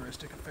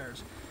militaristic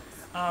affairs.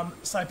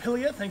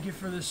 Cypilia, thank you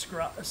for the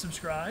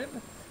subscribe.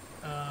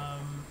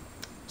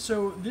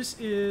 So this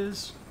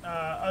is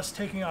us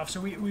taking off. So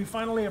we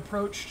finally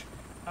approached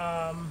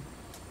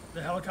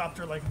the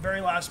helicopter like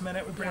very last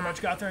minute. We pretty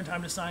much got there in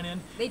time to sign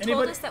in. They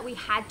told us that we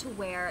had to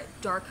wear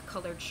dark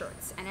colored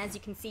shirts. And as you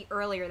can see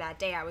earlier that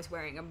day, I was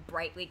wearing a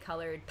brightly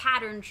colored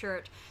patterned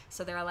shirt.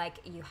 So they were like,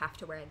 you have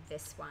to wear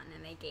this one.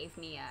 And they gave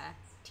me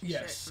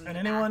t-shirt. Yes, from and the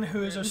anyone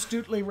who bathroom. has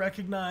astutely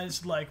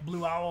recognized, like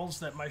Blue Owls,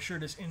 that my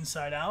shirt is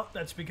inside out,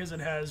 that's because it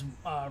has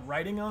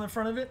writing on the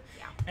front of it.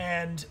 Yeah.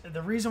 And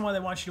the reason why they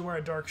want you to wear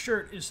a dark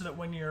shirt is so that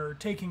when you're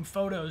taking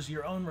photos,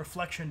 your own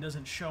reflection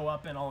doesn't show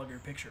up in all of your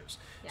pictures.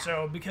 Yeah.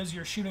 So because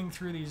you're shooting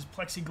through these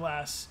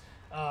plexiglass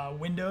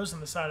windows on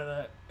the side of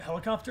the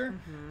helicopter,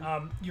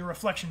 your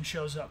reflection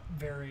shows up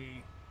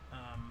very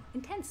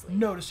intensely.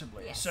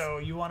 noticeably. Yes. So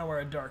you want to wear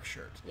a dark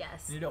shirt.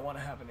 Yes. You don't want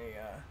to have any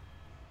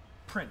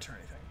print or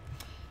anything.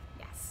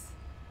 Yes.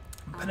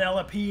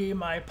 Penelope,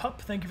 my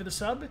pup, thank you for the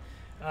sub.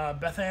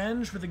 Beth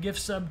Ange with a gift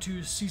sub to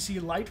CC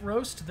Light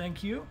Roast,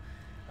 thank you.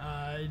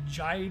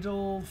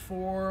 Jidal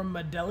for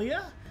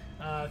Medelia,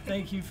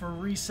 thank you for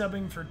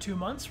resubbing for 2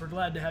 months. We're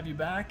glad to have you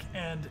back.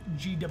 And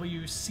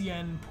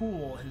GWCN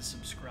Pool has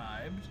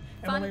subscribed.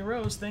 Fun. Emily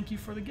Rose, thank you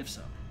for the gift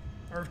sub,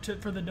 or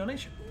for the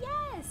donation.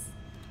 Yes.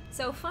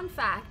 So, fun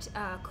fact,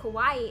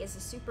 Kauai is a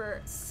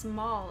super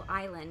small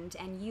island,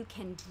 and you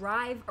can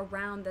drive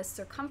around the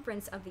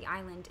circumference of the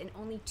island in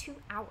only 2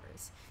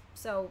 hours.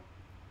 So,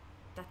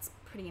 that's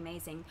pretty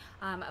amazing.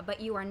 But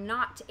you are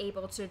not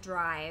able to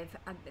drive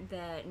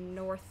the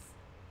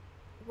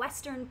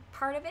northwestern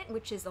part of it,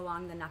 which is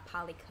along the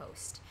Napali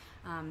coast.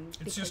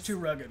 It's just too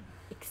rugged.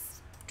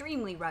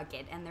 Extremely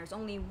rugged, and there's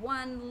only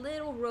one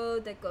little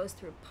road that goes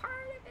through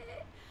part of it.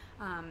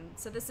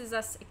 So this is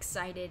us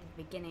excited at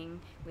the beginning.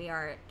 We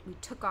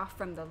took off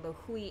from the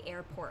Lohui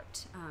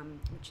airport,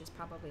 which is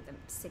probably the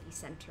city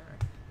center.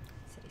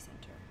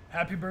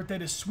 Happy birthday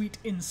to Sweet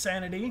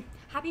Insanity.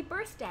 Happy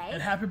birthday.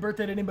 And happy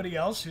birthday to anybody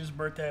else whose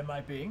birthday it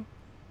might be.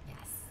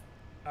 Yes.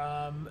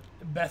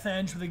 Beth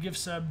Ange with a gift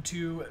sub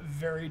to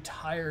Very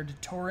Tired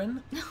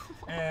Torin.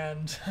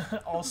 And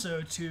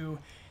also to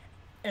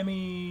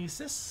Emmy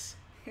Sis.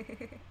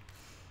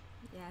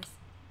 Yes.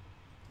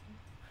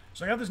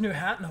 So I got this new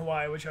hat in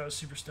Hawaii, which I was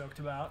super stoked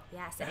about.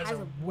 Yes, it has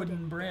a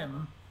wooden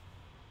brim.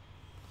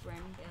 Bill.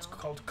 It's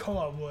called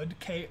Koa wood,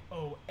 Koa.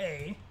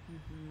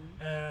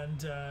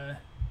 And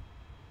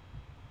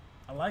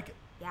I like it.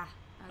 Yeah.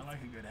 I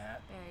like a good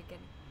hat. Very good.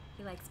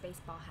 He likes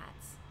baseball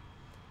hats.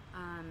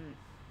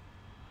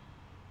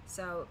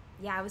 So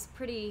yeah, it was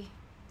pretty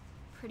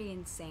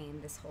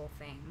insane, this whole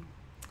thing.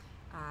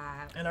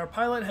 And our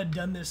pilot had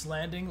done this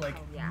landing like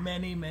yeah.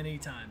 many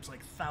times,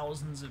 like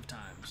thousands of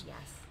times. Yes.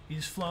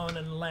 He's flown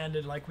and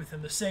landed like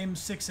within the same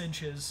 6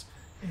 inches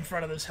in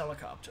front of this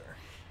helicopter.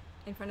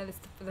 In front of this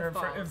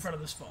falls. In front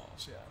of this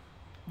falls, yeah.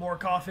 More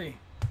coffee.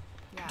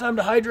 Yeah. Time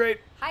to hydrate.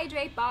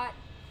 Hydrate, bot.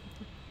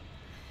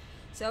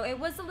 So it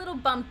was a little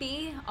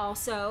bumpy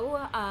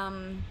also,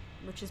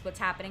 which is what's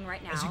happening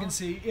right now. As you can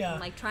see, yeah. I'm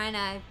like trying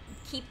to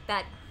keep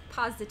that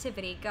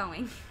positivity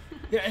going.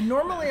 Yeah, and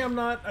normally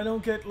I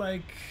don't get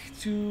like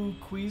too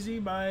queasy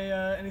by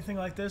anything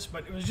like this,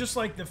 but it was just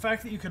like the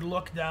fact that you could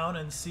look down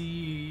and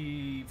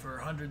see for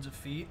hundreds of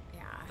feet,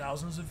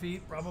 thousands of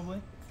feet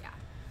probably.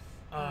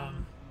 Yeah.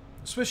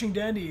 Swishing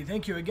Dandy,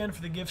 thank you again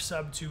for the gift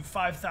sub to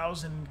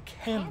 5,000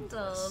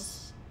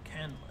 Candles.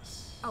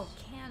 Candless. Oh,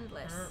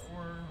 candless.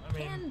 I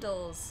mean,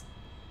 Candles.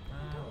 I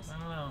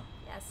don't know.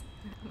 Yes.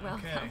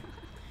 Welcome.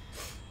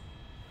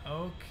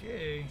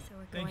 Okay. So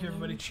we're Thank going you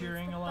everybody in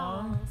cheering towards the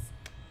along. falls.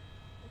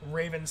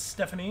 Raven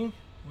Stephanie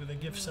with a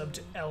gift sub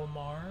to El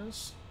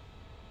Mars.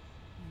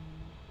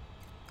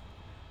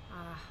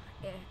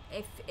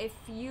 If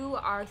you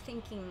are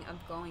thinking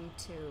of going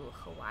to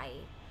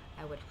Hawaii,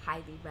 I would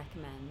highly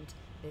recommend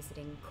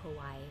visiting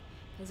Kauai,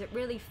 because it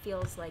really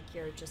feels like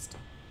you're just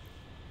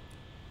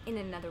in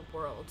another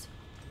world.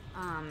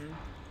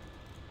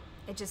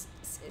 It just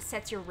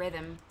sets your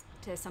rhythm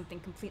to something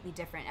completely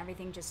different.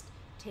 Everything just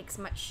takes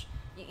much.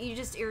 You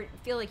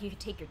feel like you could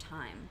take your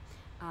time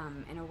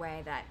in a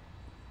way that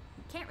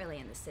you can't really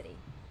in the city.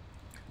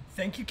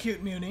 Thank you,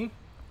 Cute Muni,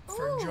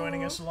 for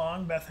joining us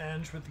along. Beth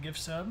Ange with the gift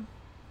sub.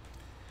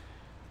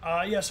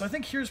 So I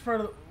think here's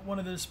part of one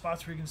of the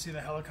spots where you can see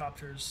the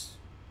helicopters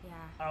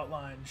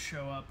outlined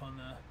show up on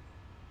the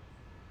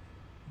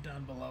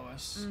down below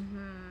us.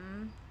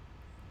 Mm-hmm.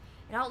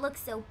 It all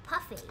looks so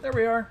puffy. There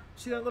we are.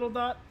 See that little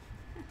dot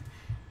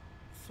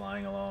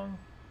flying along?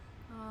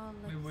 Oh,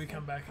 Maybe we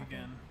come back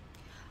again.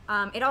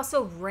 It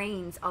also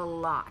rains a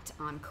lot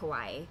on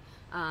Kauai,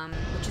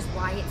 which is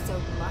why it's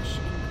so lush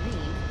and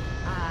green.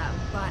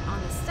 But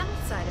on the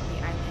south side of the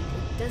island,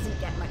 it doesn't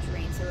get much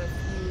rain. So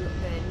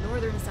the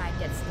northern side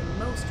gets the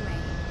most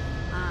rain.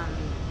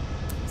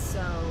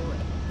 So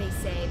they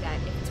say that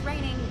if it's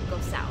raining, go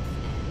south,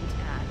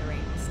 and the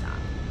rain will stop.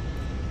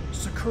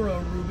 Sakura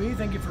Ruby,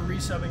 thank you for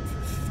resubbing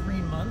for 3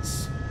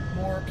 months.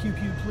 More pew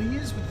pew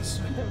please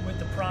with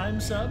the Prime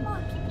sub.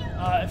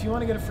 If you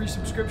want to get a free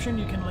subscription,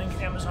 you can link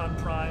Amazon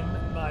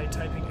Prime by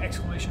typing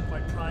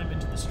 !Prime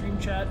into the stream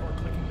chat or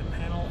clicking the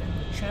panel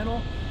in the channel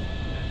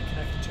and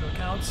connect the 2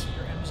 accounts.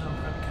 Your Amazon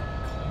Prime account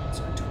includes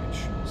a Twitch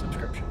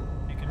subscription.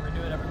 You can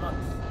renew it every month.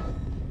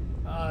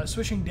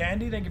 Swishing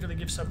Dandy, thank you for the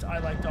gift sub to I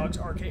Like Dogs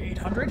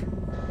RK800.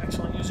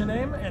 Excellent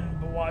username. And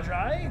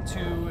Bawajai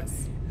to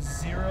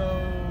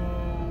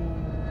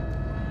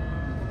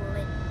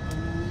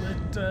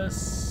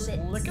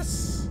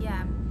Slickus.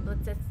 Yeah,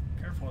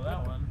 before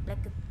that one. Blick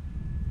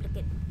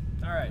it.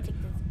 All right.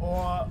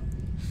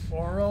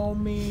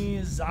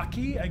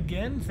 Oromizaki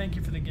again. Thank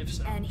you for the gift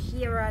sub. And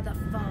here are the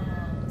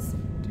falls.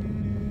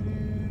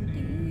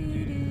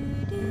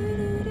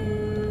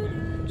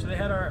 So they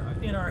had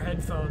in our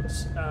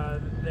headphones.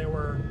 They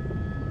were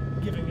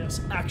giving us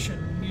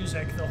action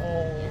music the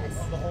whole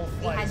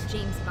flight. We had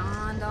James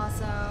Bond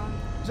also.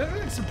 It's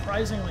actually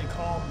surprisingly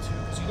calm too,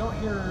 because you don't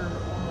hear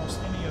almost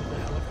any of the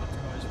helicopter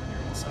noise when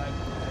you're inside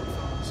with the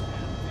headphones and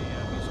the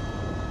music.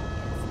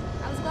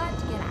 I was glad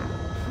to get out.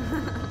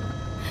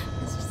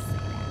 Let's just say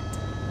that. I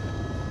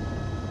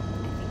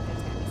think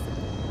there's gonna be some.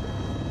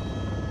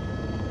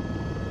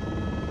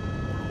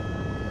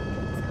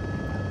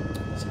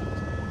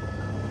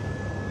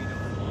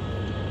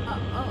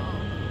 Oh.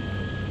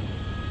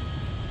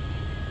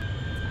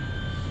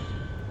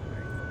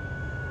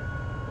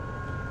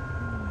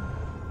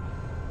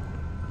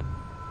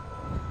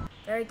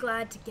 Very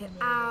glad to get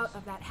out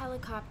of that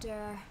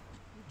helicopter.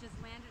 We just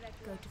landed at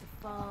Go to the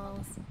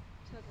falls.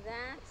 Took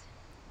that.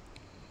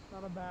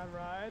 Not a bad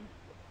ride.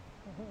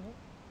 All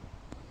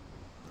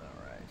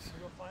right. So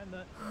we'll find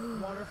the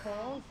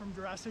waterfall from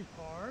Jurassic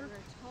Park.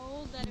 We're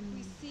told that if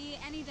we see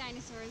any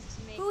dinosaurs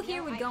to make Who here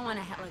no would eye go on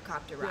a contact.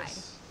 helicopter ride?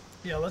 Yes.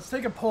 Yeah, let's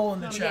take a poll in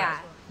the chat. Yeah.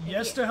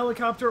 Yes to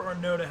helicopter or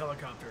no to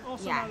helicopter?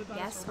 Also Yeah, not a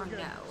dinosaur. yes We're or good.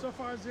 no? So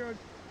far, 0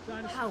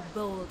 dinosaurs. How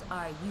bold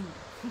are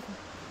you?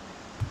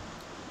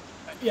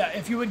 Yeah,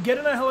 if you would get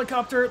in a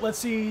helicopter, let's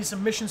see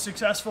some mission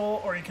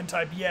successful, or you can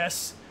type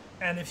yes.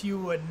 And if you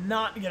would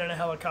not get in a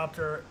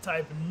helicopter,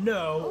 type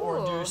no,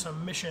 or do Ooh.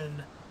 some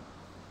mission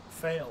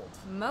failed.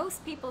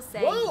 Most people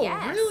say Whoa,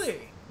 yes.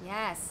 really?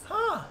 Yes.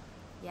 Huh.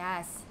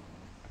 Yes.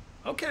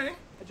 Okay.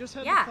 I just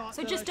had Yeah, the thought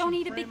so that just I don't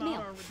should eat a big frame out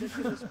meal. Our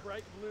ridiculous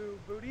bright blue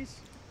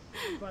booties,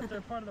 but they're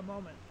part of the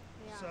moment.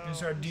 Yeah. So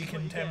These are this is what you get.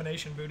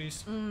 decontamination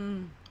booties.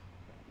 Mm.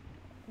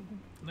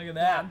 Look at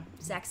that.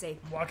 Sexy.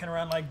 Walking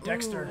around like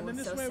Dexter. And in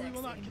this So way, we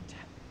will sexy. not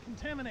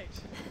contaminate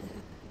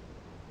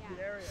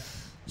the area.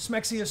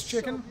 Smexius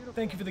Chicken, beautiful.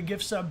 thank you for the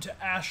gift sub to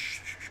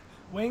Ash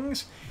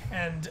Wings.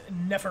 And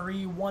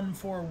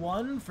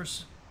Neferee141 for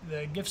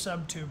the gift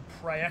sub to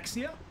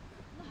Pryexia. See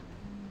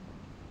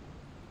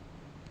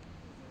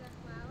that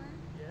flower?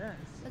 Yes.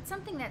 It's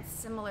something that's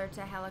similar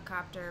to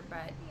helicopter,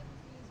 but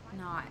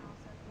not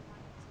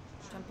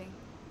jumping.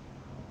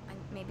 Like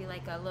maybe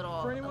like a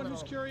little. For anyone a who's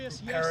little,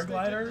 curious, yes, they did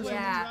Paragliders? play in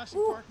Yeah. Jurassic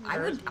Ooh, Park I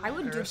movies.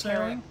 would do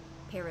Parasailing?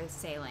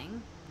 parasailing.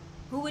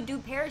 Who would do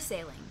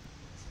parasailing?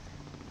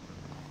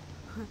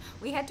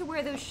 We had to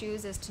wear those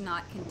shoes as to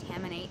not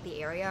contaminate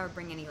the area or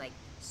bring any like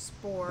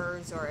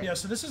spores or Yeah,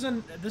 so this is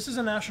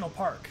a national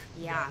park.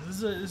 Yeah.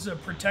 This is a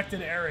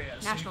protected area.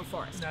 National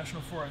forest.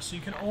 National forest. So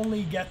you can Yeah.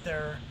 only get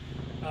there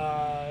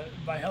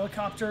by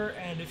helicopter,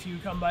 and if you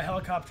come by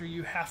helicopter,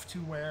 you have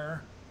to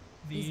wear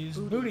these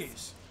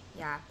booties.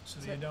 yeah. So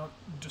that you don't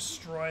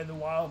destroy the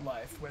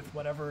wildlife with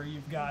whatever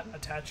you've got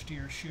attached to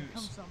your shoes.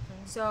 Something.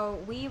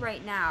 So we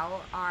right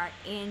now are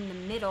in the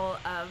middle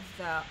of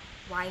the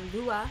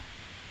Wailua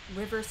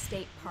River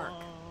State Park.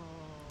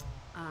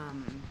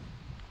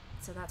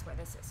 So that's where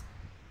this is.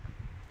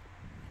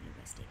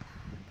 Wailua State Park.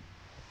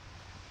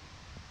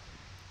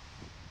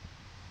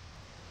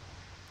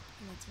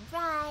 And it's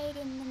right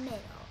in the middle.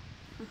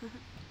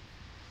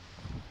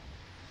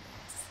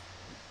 Yes.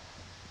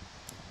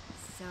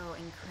 So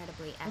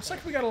incredibly epic. Looks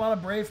like we got a lot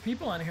of brave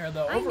people on here,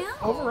 though. I know.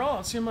 Overall,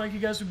 it seemed like you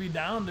guys would be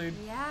down to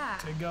Yeah.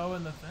 go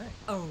in the thing.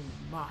 Oh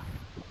my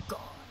god.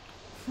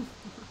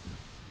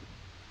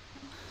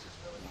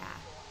 Yeah.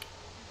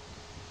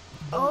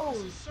 Oh,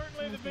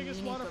 Certainly the biggest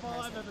unique waterfall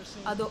I've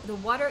present. ever seen. The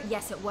water,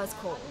 yes, it was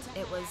cold.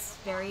 It was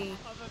very,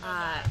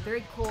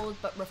 very cold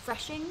but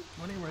refreshing.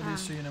 Why don't you wear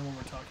these so you know when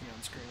we're talking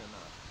on screen or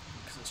not?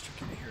 Because it's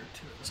tricky to hear it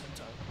too at the same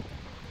time.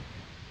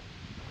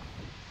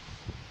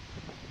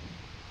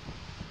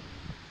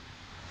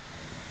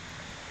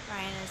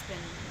 Bryan has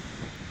been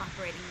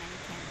operating many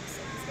cameras,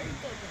 so he's very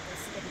good with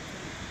this steady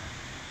cam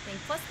thing.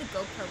 Plus, the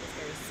GoPro was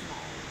very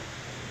small.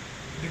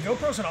 The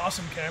GoPro's an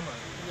awesome camera.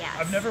 Yes.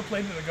 I've never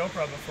played with a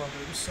GoPro before,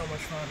 but it was so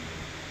much fun.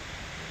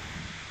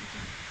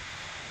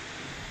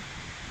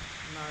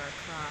 Lara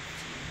Croft.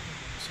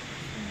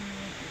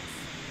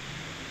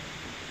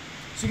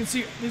 So you can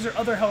see these are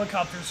other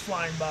helicopters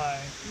flying by.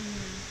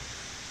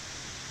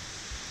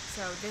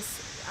 So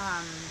this,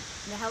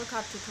 the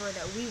helicopter tour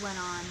that we went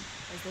on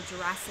is the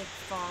Jurassic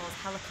Falls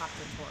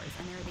helicopter tours,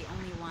 and they're the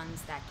only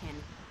ones that can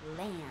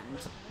land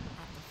at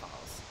the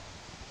falls.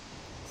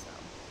 So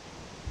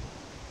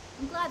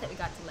I'm glad that we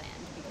got to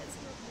land because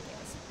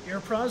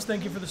Earpros,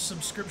 thank you for the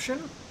subscription.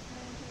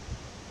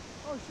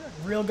 Oh, sure.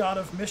 Real God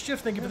of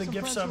Mischief, thank you for We the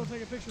have gift some sub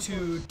friends who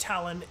will take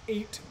a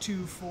picture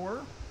to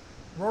Talon824.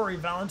 Rory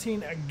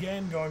Valentine,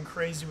 again going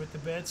crazy with the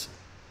bits.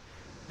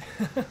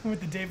 With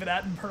the David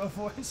Attenborough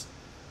voice.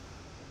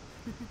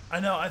 I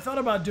know, I thought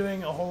about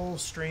doing a whole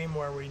stream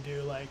where we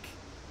do like,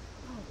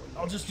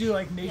 I'll just do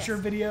like nature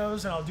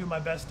videos and I'll do my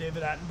best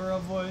David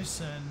Attenborough voice,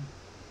 and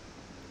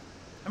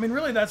I mean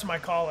really that's my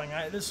calling.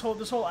 This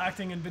whole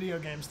acting in video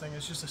games thing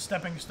is just a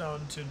stepping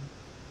stone to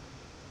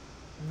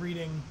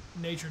reading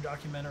nature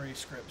documentary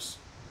scripts.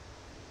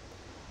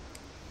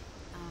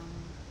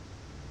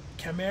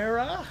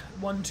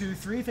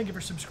 Chimera123, thank you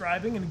for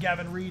subscribing, and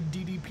Gavin Reed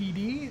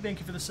DDPD, thank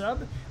you for the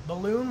sub.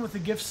 Balloon with a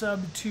gift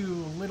sub to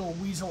Little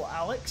Weasel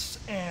Alex,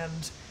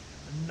 and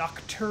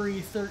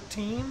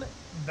Nocturi13,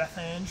 Beth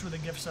Ange with a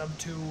gift sub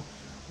to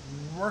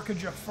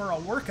Workaja for a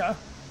Worka.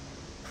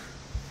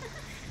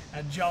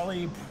 At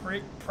Jolly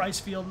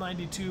Pricefield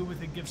 92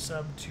 with a gift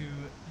sub to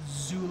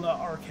Zula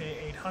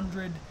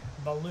RK800,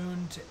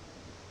 Balloon to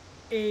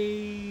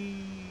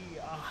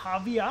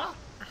Ahavia,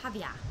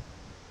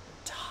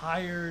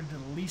 Tired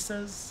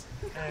Lisa's,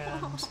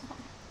 and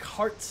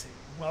Kartsy.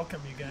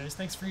 Welcome, you guys.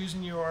 Thanks for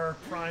using your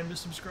Prime to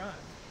subscribe.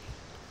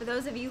 For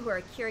those of you who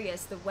are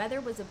curious, the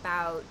weather was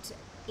about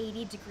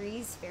 80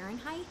 degrees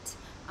Fahrenheit.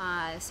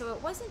 So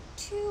it wasn't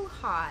too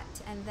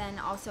hot, and then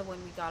also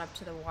when we got up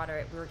to the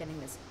water, we were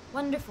getting this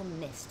wonderful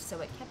mist,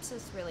 so it kept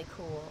us really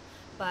cool.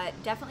 But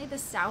definitely the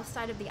south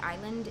side of the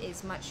island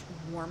is much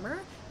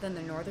warmer than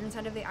the northern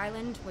side of the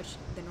island, which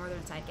the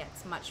northern side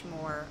gets much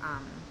more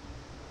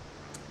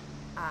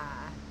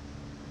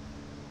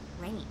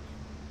rain.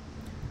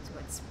 So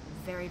it's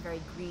very,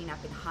 very green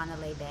up in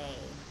Hanalei Bay,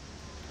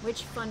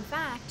 which, fun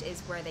fact,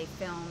 is where they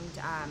filmed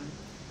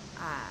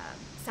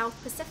South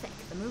Pacific,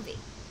 the movie.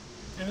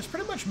 And it was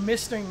pretty much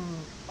misting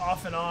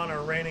off and on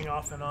or raining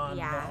off and on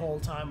the whole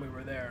time we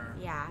were there.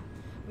 Yeah.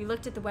 We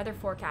looked at the weather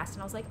forecast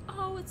and I was like,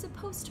 oh, it's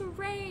supposed to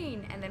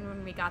rain. And then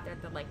when we got there,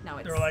 they're like, no,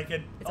 it's... They're like,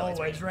 it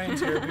always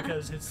rains here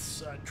because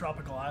it's a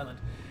tropical island.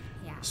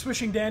 Yeah.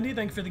 Swishing Dandy,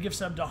 thank you for the gift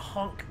sub to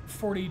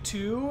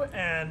Honk42,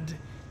 and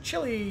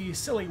Chili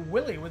Silly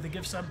Willy with the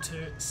gift sub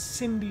to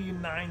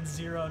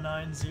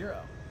Cindy9090.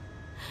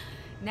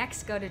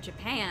 Next, go to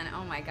Japan.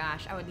 Oh my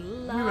gosh, I would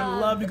love, we would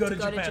love to go to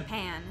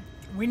Japan.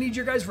 We need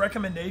your guys'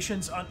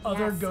 recommendations on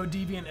other Go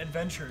Deviant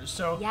adventures.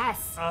 So,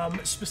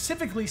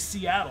 specifically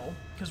Seattle,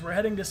 because we're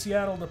heading to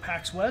Seattle to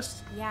PAX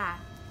West. Yeah.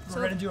 We're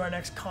going to do our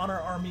next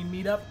Connor Army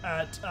meetup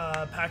at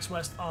PAX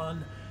West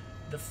on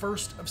the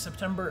 1st of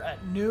September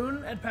at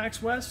noon at PAX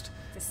West.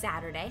 It's a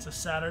Saturday. It's a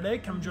Saturday.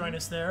 Come join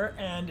us there.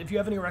 And if you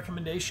have any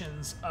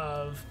recommendations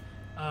of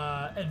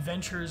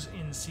adventures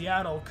in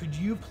Seattle, could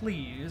you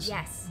please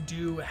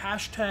do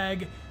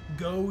hashtag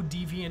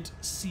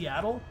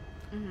GoDeviantSeattle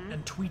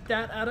and tweet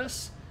that at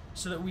us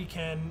so that we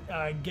can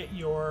get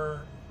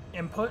your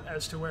input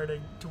as to where to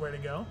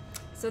go.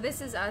 So this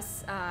is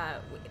us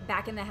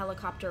back in the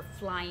helicopter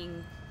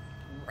flying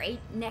right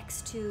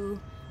next to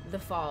the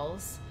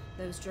falls,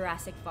 those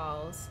Jurassic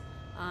Falls.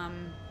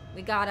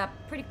 We got up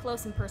pretty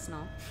close and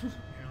personal. Here,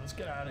 let's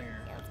get out of here.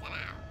 Yeah, let's get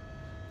out.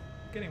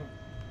 Getting...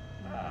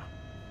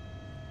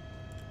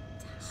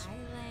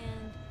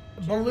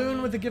 Thailand. Balloon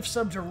Germany. with a gift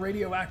sub to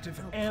Radioactive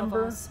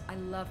Amber. Provence. I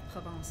love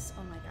Provence.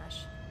 Oh my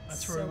gosh.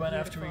 That's where we went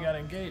after we got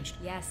engaged.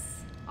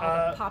 Yes.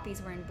 All the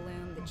poppies were in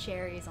bloom, the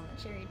cherries on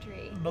the cherry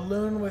tree.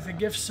 Balloon with a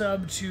gift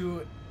sub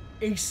to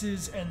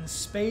Aces and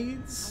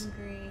Spades.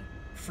 Hungry.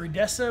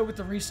 Fridessa with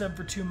the resub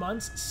for 2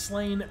 months.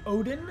 Slain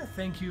Odin,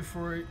 thank you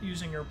for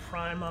using your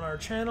Prime on our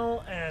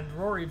channel. And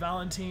Rory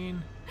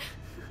Valentine.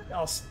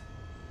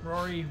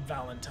 Rory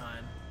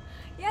Valentine.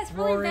 Yes,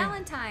 Rory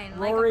Valentine.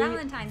 Like a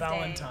Valentine's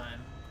Day.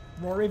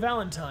 Rory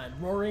Valentine.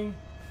 Rory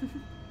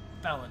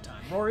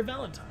Valentine. Rory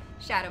Valentine.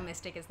 Shadow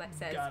Mystic, as that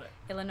says. Got it.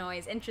 Illinois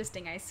is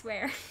interesting, I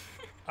swear.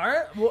 All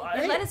right. Well,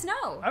 hey, let us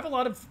know. I have a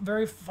lot of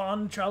very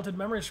fond childhood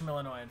memories from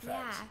Illinois, in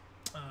fact.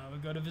 Yeah. We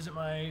go to visit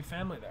my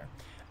family there.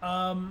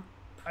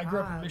 I grew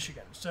up in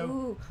Michigan, so...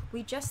 Ooh,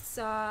 we just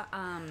saw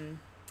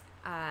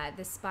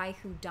The Spy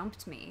Who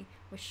Dumped Me,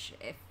 which,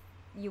 if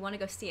you want to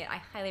go see it, I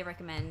highly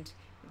recommend.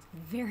 It's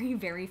very,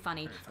 very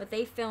funny. But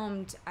they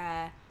filmed,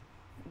 I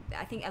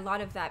think a lot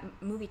of that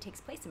movie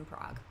takes place in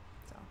Prague.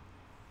 So,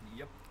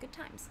 yep. Good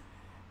times.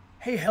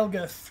 Hey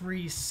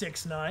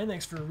Helga369,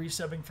 thanks for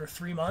resubbing for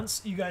 3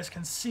 months. You guys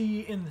can see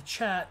in the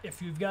chat,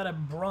 if you've got a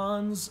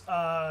bronze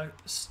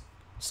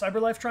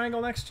Cyberlife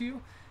triangle next to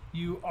you,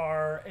 you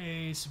are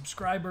a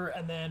subscriber,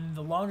 and then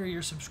the longer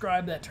you're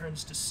subscribed, that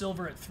turns to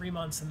silver at 3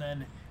 months, and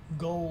then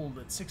gold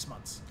at 6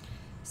 months.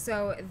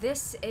 So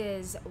this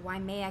is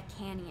Waimea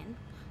Canyon,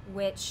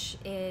 which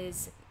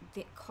is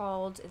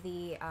called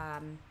the...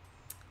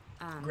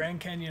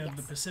 Grand Canyon of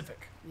the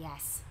Pacific.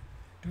 Yes.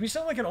 Do we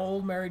sound like an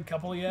old married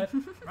couple yet?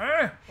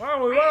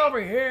 Well, we went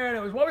over here, and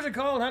it was... What was it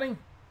called, honey?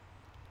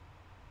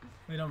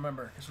 We don't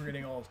remember, because we're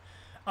getting old.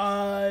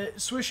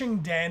 Swishing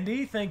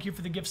Dandy, thank you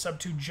for the gift sub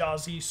to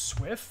Jazzy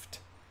Swift.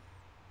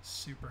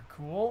 Super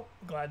cool.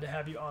 Glad to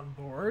have you on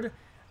board.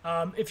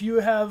 If you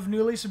have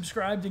newly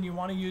subscribed and you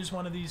want to use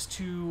one of these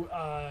two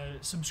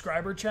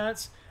subscriber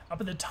chats, up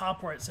at the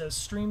top where it says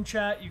Stream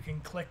Chat, you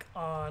can click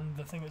on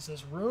the thing that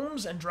says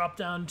Rooms and drop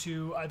down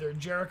to either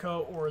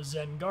Jericho or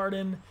Zen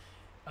Garden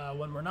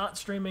when we're not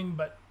streaming,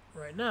 but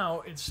right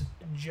now it's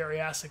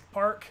Geriassic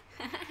Park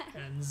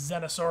and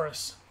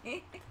Zenosaurus.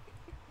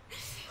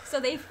 So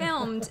they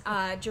filmed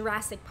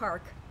Jurassic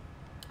Park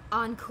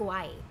on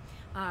Kauai,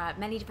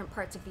 many different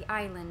parts of the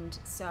island.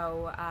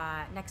 So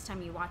next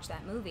time you watch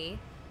that movie,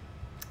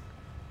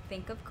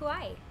 think of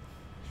Kauai.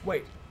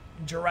 Wait,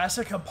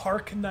 Jurassic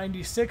Park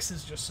 96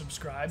 has just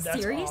subscribed.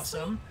 That's Seriously?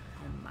 awesome.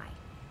 Oh my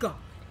god.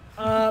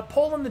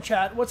 Poll in the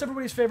chat. What's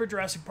everybody's favorite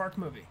Jurassic Park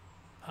movie?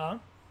 Huh? Are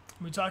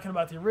we talking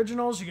about the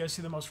originals? You guys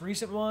see the most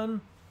recent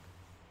one?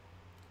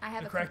 I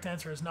have The correct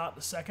answer is not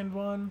the second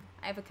one.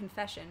 I have a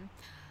confession.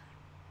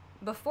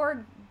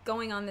 Before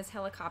going on this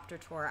helicopter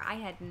tour, I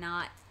had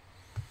not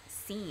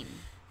seen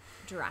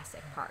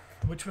Jurassic Park.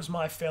 Which was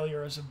my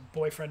failure as a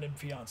boyfriend and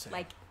fiance.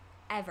 Like,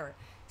 ever.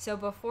 So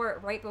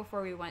right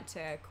before we went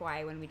to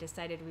Kauai, when we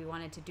decided we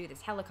wanted to do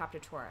this helicopter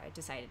tour, I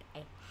decided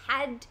I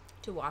had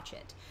to watch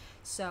it.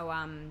 So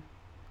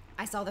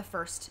I saw the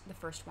first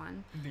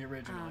one. The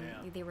original,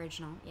 yeah. The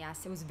original,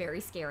 yes. It was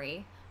very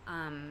scary.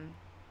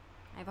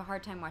 I have a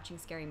hard time watching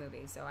scary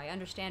movies, so I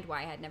understand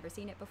why I had never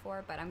seen it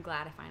before, but I'm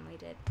glad I finally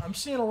did. I'm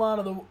seeing a lot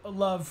of the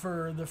love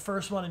for the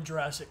first one in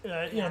Jurassic, you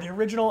know, the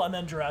original, and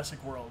then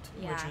Jurassic World,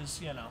 which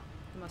is, you know,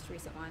 the most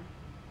recent one.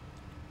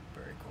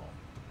 very cool.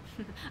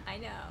 I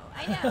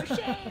know,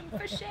 shame,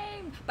 for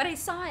shame. But I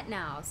saw it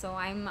now, so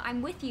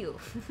I'm with you.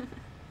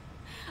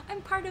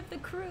 I'm part of the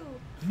crew.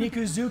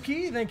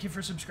 Nikuzuki, thank you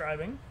for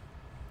subscribing.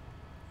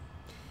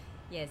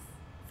 Yes.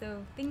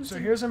 So things. So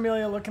here's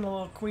Amelia looking a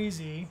little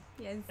queasy.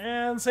 Yes.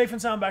 And safe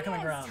and sound back on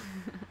the ground.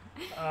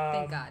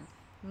 Thank God.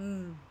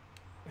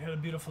 We had a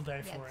beautiful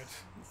day for it.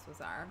 This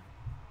was our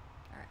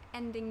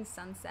ending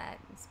sunset.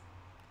 It was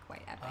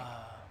quite epic.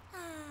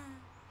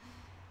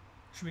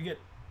 Should we get?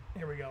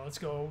 Here we go. Let's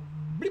go.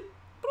 Bleep,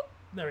 bloop.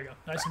 There we go.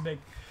 Nice and big.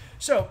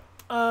 So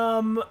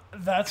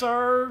that's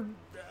our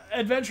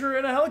adventure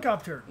in a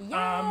helicopter.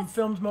 Yes.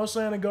 Filmed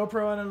mostly on a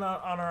GoPro and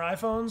on our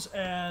iPhones.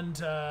 And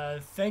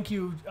thank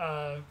you,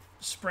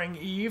 Spring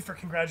Eve, for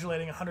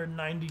congratulating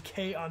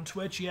 190K on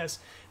Twitch. Yes,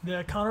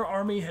 the Connor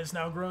Army has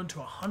now grown to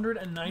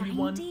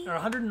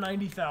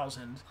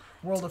 190,000.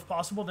 World if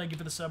possible. Thank you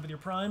for the sub with your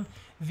Prime.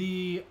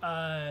 The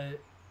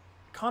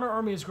Connor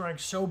Army is growing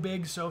so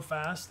big so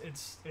fast.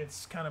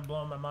 It's kind of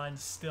blowing my mind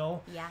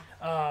still. Yeah.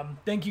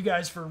 Thank you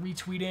guys for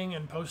retweeting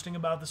and posting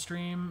about the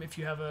stream. If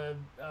you have a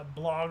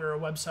blog or a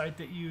website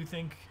that you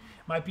think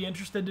might be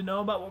interested to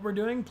know about what we're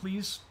doing,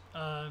 please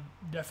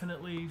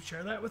definitely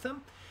share that with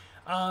them.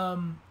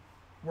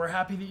 We're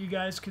happy that you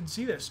guys could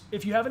see this.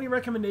 If you have any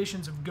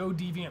recommendations of Go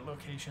Deviant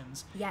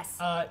locations, Yes.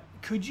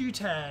 could you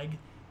tag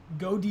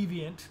Go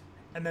Deviant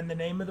and then the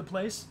name of the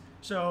place?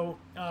 So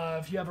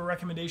if you have a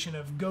recommendation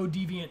of Go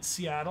Deviant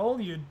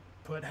Seattle, you'd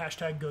put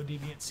hashtag Go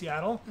Deviant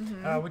Seattle,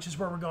 which is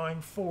where we're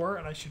going for.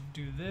 And I should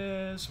do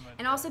this.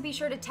 And also be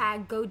sure to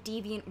tag Go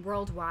Deviant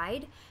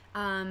Worldwide,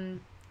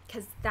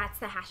 because that's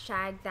the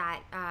hashtag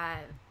that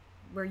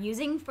we're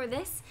using for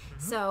this.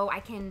 So I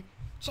can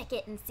check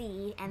it and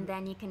see, and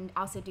then you can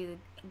also do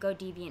Go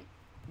Deviant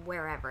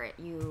wherever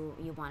you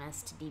want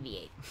us to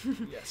deviate.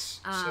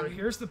 Yes. So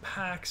here's the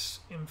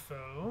PAX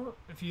info.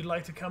 If you'd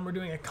like to come, we're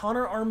doing a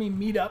Connor Army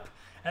meetup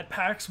at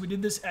PAX. We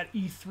did this at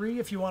E3.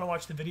 If you want to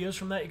watch the videos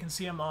from that, you can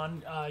see them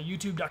on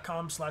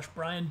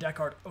youtube.com/Bryan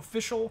Dechart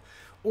official,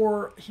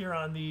 or here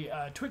on the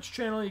Twitch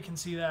channel. You can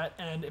see that.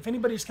 And if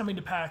anybody's coming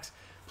to PAX,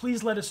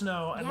 please let us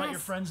know and let your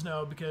friends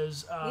know,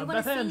 because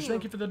Beth Ange,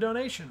 thank you for the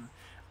donation.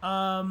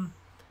 Let's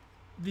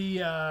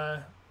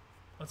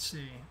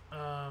see.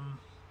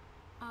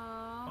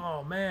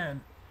 Oh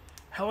man,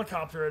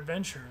 helicopter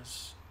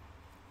adventures.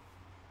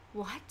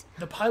 What?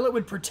 The pilot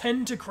would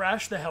pretend to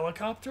crash the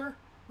helicopter?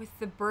 With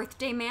the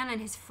birthday man and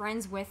his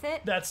friends with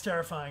it? That's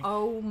terrifying.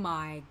 Oh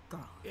my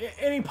god.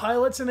 Any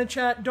pilots in the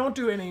chat, don't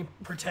do any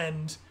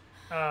pretend,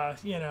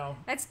 you know.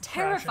 That's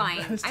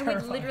terrifying. That is I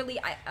terrifying. would literally,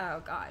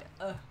 oh god.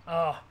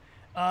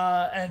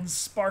 And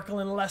Sparkle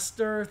and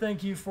Lester,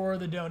 thank you for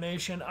the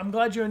donation. I'm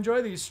glad you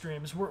enjoy these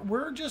streams.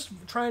 We're just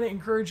trying to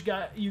encourage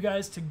you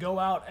guys to go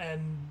out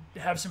and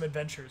have some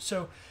adventures.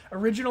 So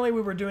originally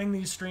we were doing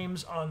these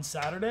streams on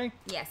Saturday.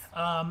 Yes.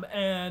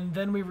 And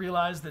then we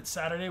realized that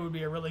Saturday would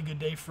be a really good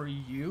day for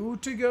you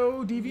to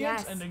go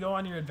deviant and to go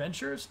on your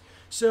adventures.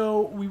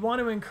 So we want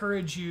to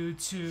encourage you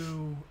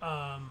to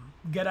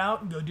get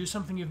out and go do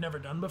something you've never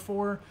done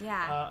before.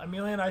 Yeah.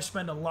 Amelia and I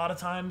spend a lot of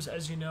times,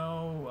 as you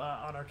know,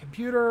 on our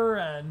computer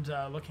and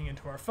looking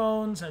into our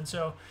phones, and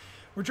so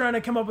we're trying to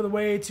come up with a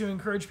way to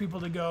encourage people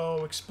to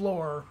go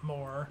explore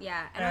more.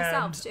 Yeah, and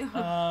ourselves too.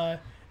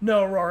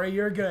 No, Rory,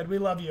 you're good. We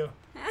love you.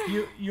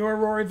 You're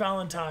Rory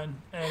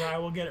Valentine, and I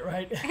will get it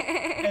right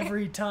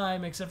every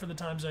time, except for the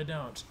times I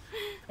don't.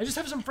 I just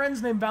have some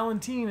friends named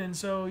Valentine, and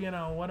so, you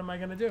know, what am I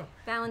gonna do?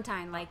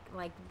 Valentine, like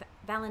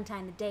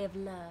Valentine, the day of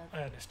love.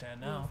 I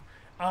understand now.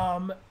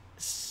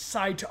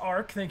 Side to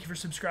Arc, thank you for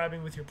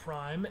subscribing with your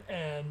Prime.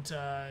 And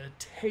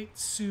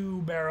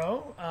Tatsu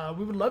Barrow,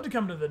 we would love to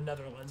come to the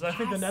Netherlands. I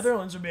think the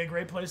Netherlands would be a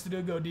great place to do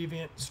a Go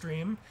Deviant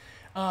stream.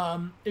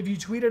 If you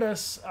tweeted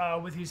us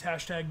with his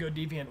hashtag Go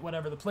Deviant,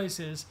 whatever the place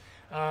is,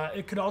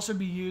 it could also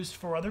be used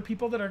for other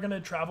people that are going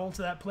to travel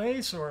to that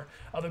place, or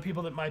other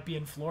people that might be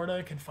in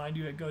Florida can find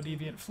you at Go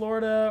Deviant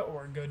Florida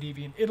or Go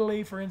Deviant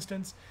Italy, for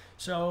instance.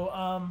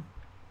 So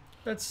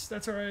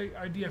that's our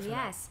idea for that.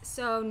 Yes.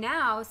 So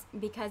now,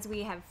 because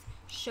we have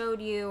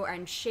showed you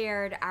and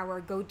shared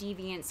our Go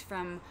Deviants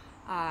from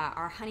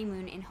our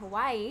honeymoon in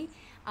Hawaii,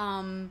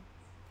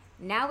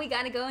 Now we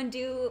gotta go and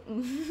do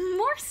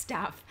more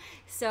stuff.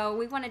 So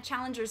we want to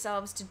challenge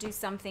ourselves to do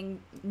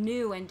something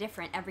new and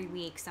different every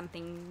week,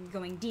 something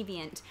going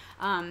deviant.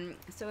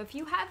 So if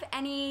you have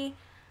any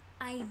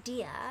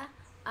idea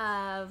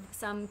of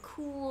some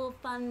cool,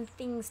 fun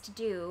things to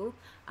do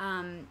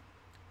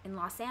in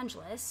Los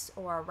Angeles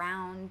or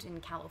around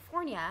in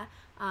California,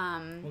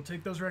 we'll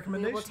take those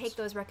recommendations. We will take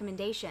those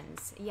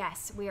recommendations.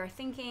 Yes, we are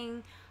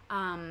thinking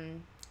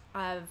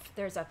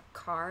there's a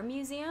car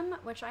museum,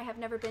 which I have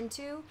never been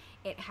to.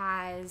 It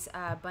has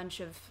a bunch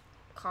of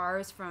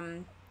cars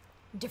from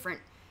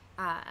different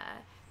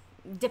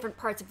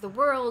parts of the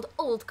world,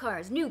 old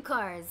cars, new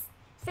cars,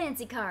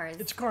 fancy cars.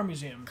 It's a car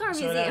museum. Car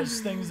so museum. it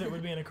has things that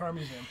would be in a car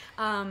museum.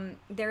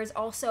 There's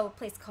also a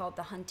place called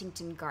the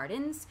Huntington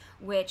Gardens,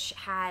 which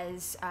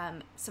has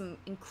some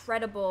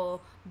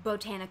incredible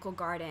botanical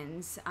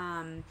gardens,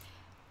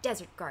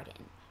 desert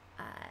garden,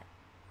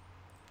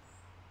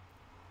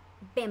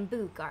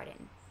 bamboo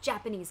garden,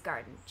 Japanese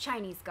garden,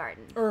 Chinese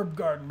garden, Herb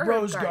garden,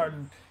 rose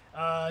garden,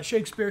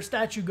 Shakespeare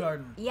statue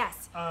garden.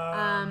 Yes.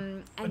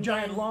 A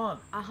giant lawn.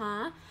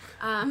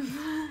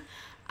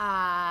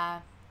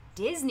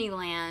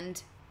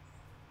 Disneyland.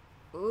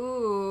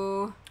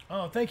 Ooh.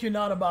 Oh, thank you,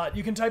 Nautabot.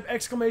 You can type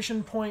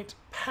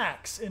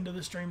 !PAX into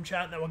the stream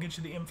chat, and that will get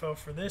you the info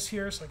for this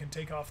here, so I can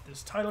take off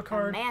this title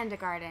card. Amanda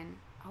Garden.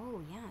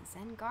 Oh, yeah,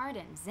 Zen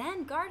Garden.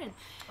 Zen Garden.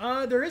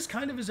 There is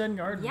kind of a Zen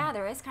garden. Yeah,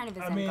 there is kind of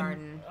a Zen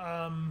garden.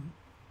 I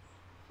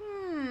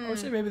would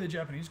say maybe the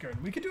Japanese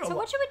garden. We could do a So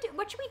what should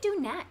we do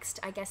next,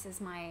 I guess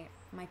is my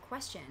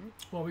question.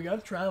 Well, we got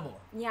to travel.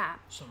 Yeah.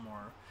 Some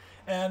more.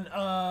 And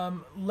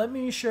let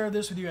me share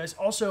this with you guys.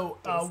 Also,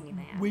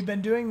 we've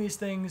been doing these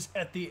things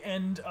at the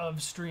end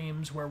of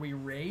streams where we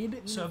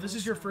raid. So if this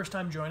is your first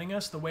time joining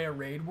us, the way a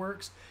raid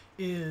works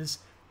is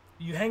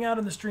you hang out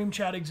in the stream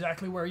chat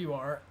exactly where you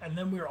are, and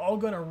then we're all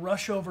going to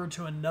rush over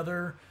to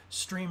another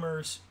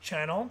streamer's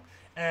channel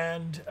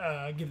and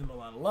give them a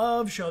lot of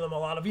love, show them a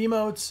lot of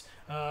emotes,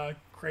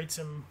 create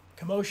some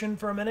commotion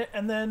for a minute,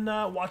 and then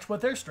watch what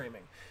they're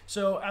streaming.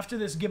 So after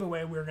this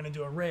giveaway, we're going to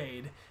do a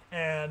raid,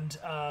 and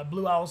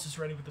Blue Owls is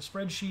ready with the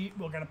spreadsheet.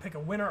 We're going to pick a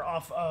winner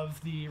off of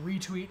the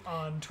retweet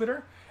on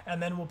Twitter, and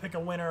then we'll pick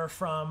a winner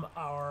from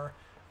our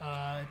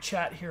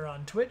chat here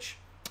on Twitch,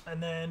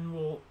 and then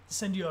we'll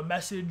send you a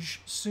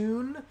message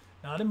soon,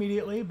 not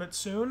immediately, but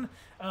soon,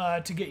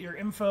 to get your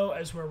info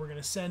as where we're going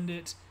to send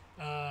it.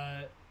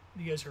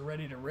 You guys are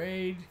ready to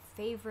raid.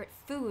 Favorite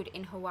food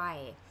in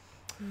Hawaii?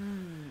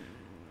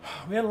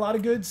 We had a lot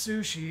of good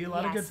sushi, a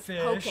lot of good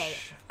fish.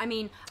 Poke. I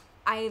mean,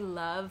 I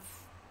love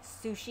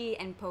sushi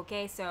and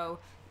poke, so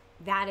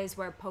that is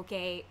where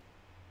poke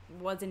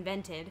was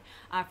invented.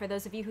 For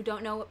those of you who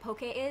don't know what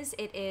poke is,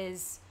 it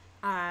is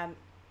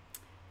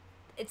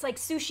it's like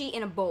sushi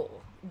in a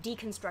bowl,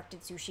 deconstructed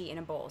sushi in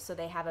a bowl. So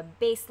they have a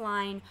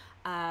baseline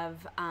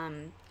of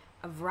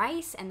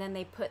rice, and then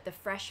they put the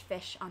fresh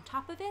fish on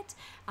top of it.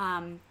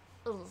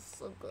 Oh,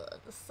 so good,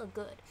 so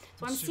good.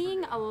 So I'm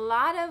seeing a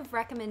lot of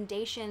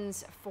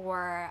recommendations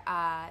for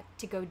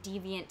to go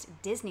Deviant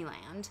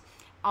Disneyland,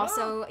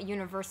 also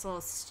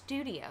Universal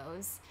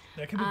Studios.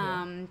 That could be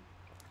cool.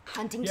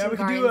 Huntington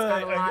Gardens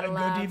got a lot of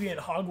love. Go Deviant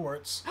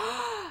Hogwarts.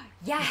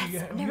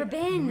 Yes, never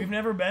been. We've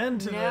never been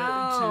to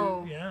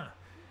no.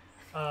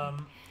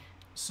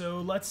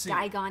 So let's see.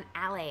 Diagon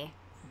Alley.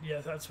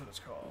 Yeah, that's what it's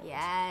called.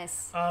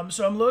 Yes.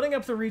 So I'm loading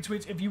up the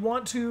retweets. If you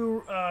want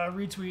to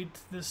retweet,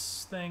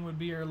 this thing would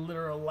be your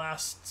literal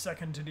last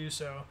second to do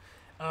so.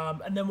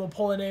 And then we'll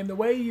pull a name. The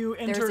way you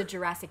enter... There's a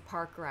Jurassic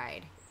Park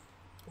ride.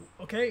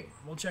 Okay,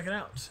 we'll check it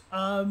out.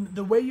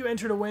 The way you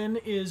enter to win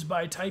is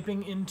by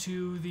typing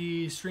into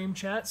the stream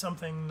chat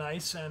something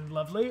nice and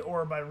lovely,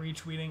 or by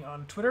retweeting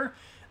on Twitter.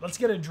 Let's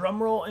get a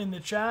drum roll in the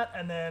chat,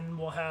 and then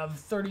we'll have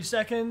 30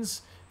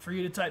 seconds for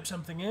you to type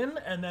something in,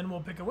 and then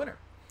we'll pick a winner.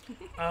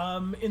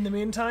 In the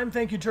meantime,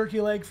 thank you, Turkey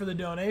Leg, for the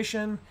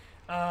donation.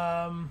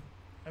 I'm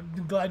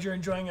glad you're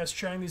enjoying us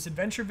sharing these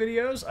adventure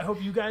videos. I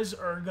hope you guys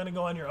are going to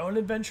go on your own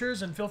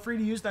adventures, and feel free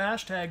to use the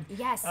hashtag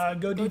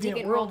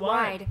GoDeviant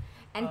Worldwide.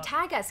 And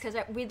tag us, because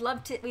we'd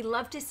love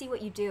to see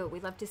what you do.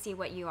 We'd love to see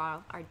what you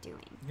all are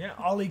doing. Yeah,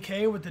 Ollie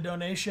K with the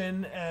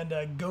donation,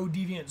 and Go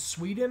Deviant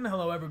Sweden.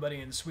 Hello, everybody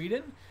in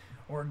Sweden.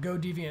 Or Go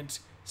Deviant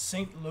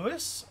St.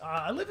 Louis.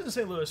 I lived in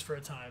St. Louis for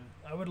a time.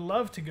 I would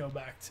love to go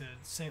back to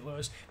St.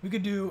 Louis. We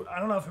could do, I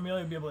don't know if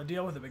Amelia would be able to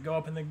deal with it, but go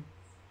up in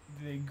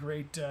the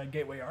great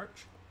Gateway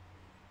Arch.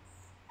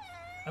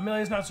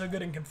 Amelia's not so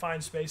good in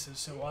confined spaces,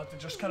 so we'll have to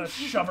just kind of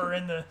shove her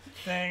in the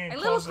thing. And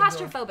a little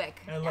claustrophobic.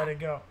 And let it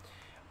go.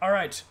 All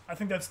right, I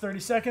think that's 30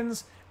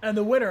 seconds. And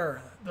the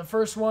winner, the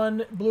first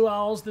one, Blue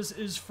Owls. This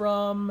is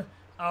from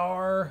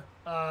our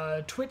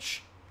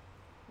Twitch.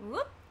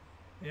 Whoop.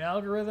 The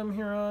algorithm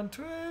here on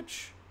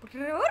Twitch.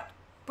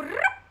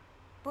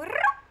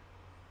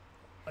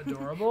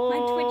 Adorable.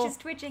 My Twitch is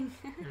twitching.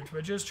 Your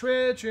Twitch is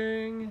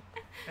twitching.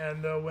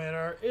 And the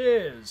winner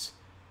is...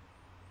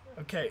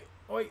 Okay.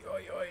 Oi,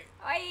 oi, oi.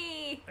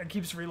 Oi. It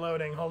keeps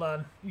reloading. Hold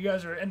on. You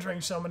guys are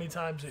entering so many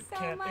times it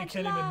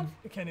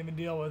can't even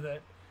deal with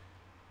it.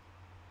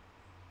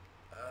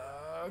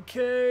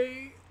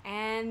 Okay.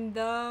 And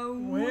the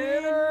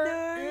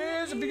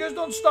Winner is, if you guys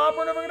don't stop,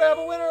 we're never gonna have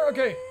a winner.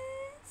 Okay.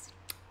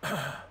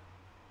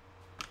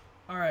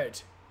 All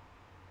right.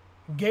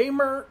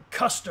 Gamer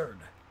Custard.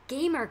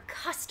 Gamer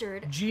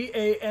Custard.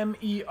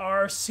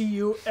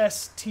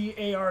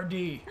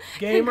 GAMERCUSTARD.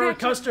 Gamer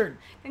Custard.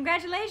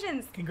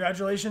 Congratulations.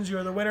 Congratulations, you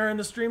are the winner in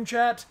the stream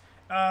chat.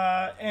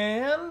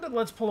 And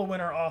let's pull a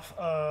winner off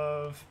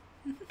of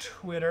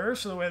Twitter.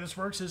 So the way this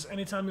works is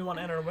anytime you want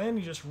to enter a win,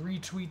 you just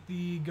retweet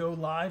the go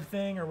live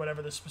thing or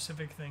whatever the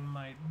specific thing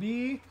might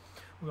be.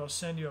 We'll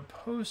send you a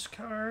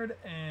postcard,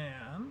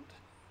 and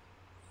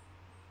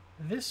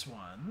this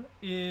one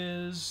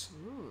is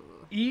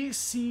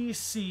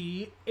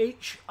ECCHIMA.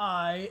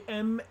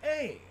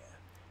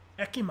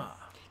 Ekima.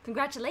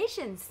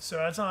 Congratulations. So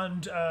that's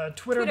on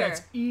Twitter.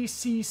 That's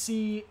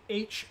ECCHIMA.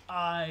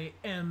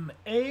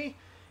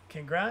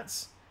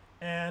 Congrats.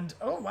 And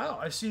oh wow,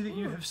 I see that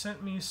you have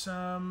sent me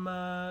some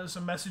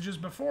messages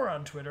before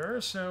on Twitter,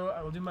 so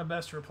I will do my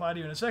best to reply to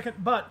you in a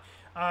second. But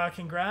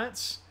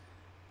congrats.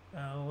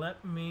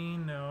 Let me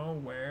know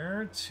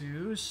where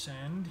to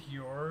send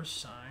your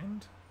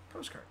signed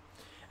postcard.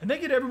 And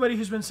thank you to everybody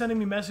who's been sending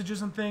me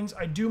messages and things.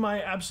 I do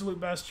my absolute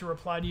best to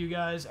reply to you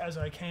guys as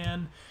I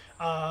can.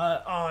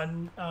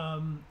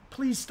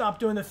 Please stop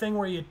doing the thing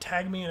where you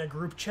tag me in a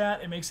group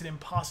chat. It makes it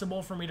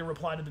impossible for me to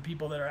reply to the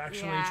people that are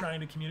actually trying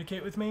to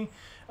communicate with me.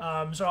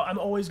 So I'm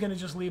always going to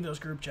just leave those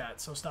group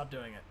chats, so stop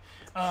doing it.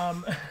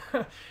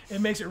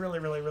 It makes it really,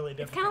 really, really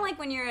difficult. It's kind of like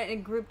when you're in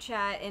a group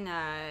chat in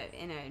a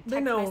text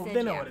they know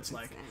message. what it's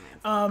like.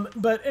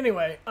 But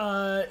anyway,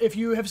 if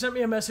you have sent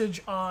me a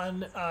message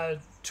on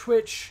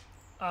Twitch,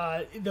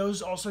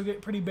 those also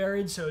get pretty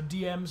buried, so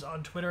DMs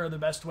on Twitter are the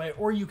best way.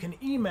 Or you can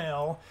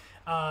email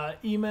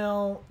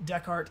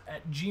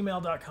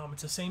Dechart@gmail.com.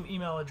 It's the same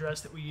email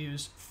address that we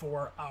use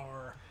for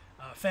our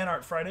Fan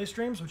Art Friday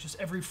streams, which is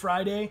every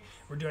Friday.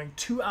 We're doing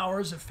 2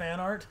 hours of fan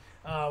art,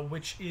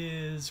 which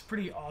is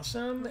pretty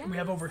awesome. Yes. We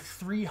have over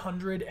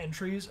 300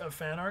 entries of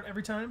fan art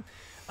every time.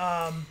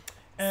 And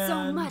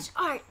so much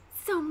art.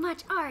 So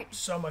much art.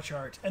 So much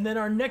art. And then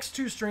our next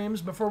 2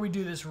 streams before we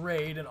do this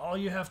raid, and all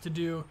you have to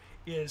do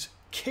is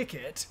kick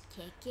it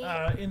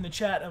in the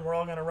chat, and we're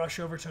all going to rush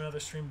over to another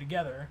stream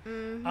together.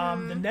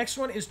 The next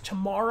one is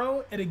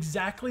tomorrow at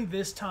exactly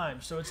this time.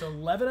 So it's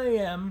 11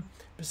 a.m.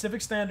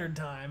 Pacific Standard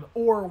Time,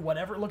 or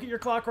whatever. Look at your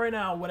clock right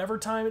now. Whatever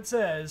time it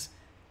says,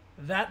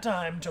 that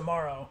time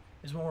tomorrow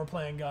is when we're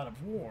playing God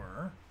of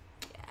War.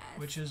 Yes.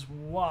 Which is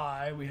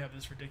why we have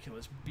this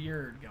ridiculous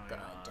beard going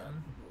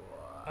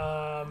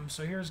on.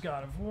 So here's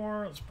God of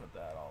War. Let's put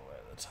that all the way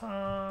at the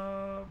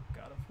top.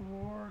 God of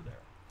War.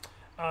 There.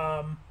 We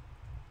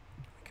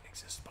can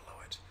exist below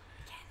it.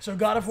 So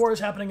God of War is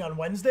happening on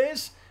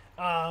Wednesdays.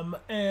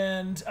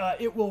 And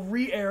it will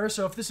re-air.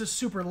 So if this is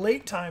super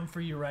late time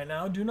for you right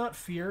now, do not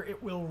fear.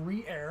 It will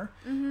re-air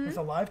with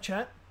a live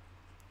chat.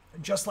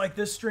 Just like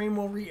this stream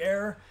will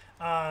re-air.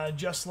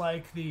 Just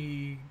like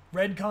the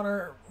Red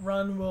Connor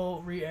run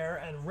will re-air.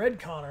 And Red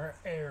Connor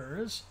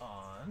airs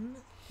on...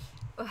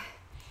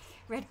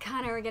 Red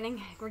Connor,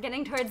 we're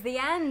getting towards the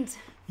end.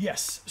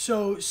 Yes.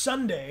 So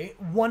Sunday,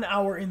 1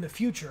 hour in the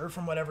future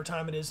from whatever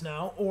time it is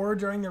now, or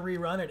during the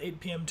rerun at 8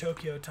 p.m.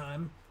 Tokyo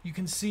time, you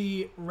can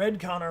see Red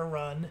Connor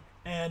run,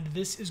 and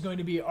this is going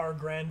to be our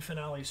grand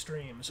finale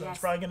stream. So it's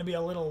probably going to be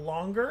a little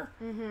longer,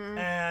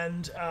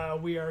 and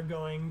we are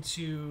going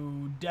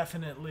to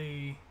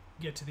definitely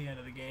get to the end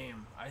of the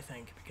game, I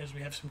think, because we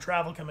have some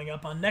travel coming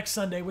up on next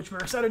Sunday, which we're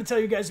excited to tell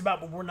you guys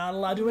about, but we're not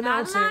allowed to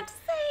announce not allowed it to say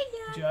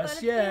yet, just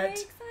but yet.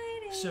 it's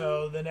very exciting.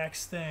 So the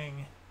next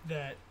thing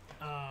that,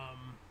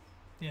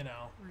 we're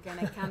going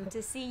to come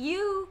to see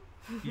you.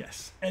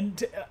 Yes.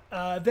 And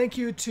thank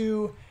you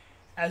to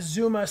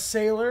Azuma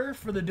Sailor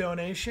for the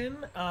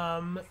donation.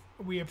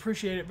 We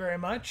appreciate it very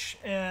much.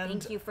 And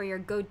thank you for your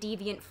Go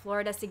Deviant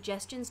Florida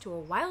suggestions to a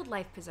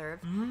wildlife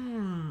preserve.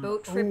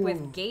 Boat trip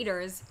with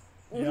gators.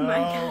 Oh my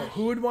god.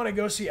 Who would want to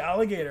go see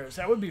alligators?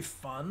 That would be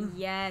fun.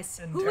 Yes.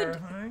 And Who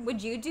terrifying.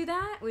 would you do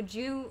that? Would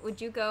you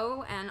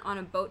go and on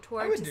a boat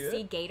tour to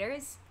see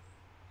gators?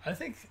 I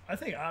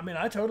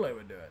totally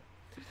would do it.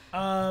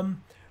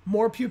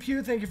 More Pew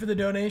Pew, thank you for the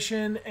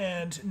donation.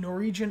 And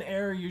Norwegian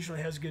Air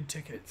usually has good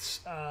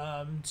tickets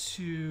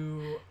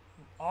to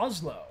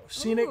Oslo.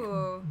 Scenic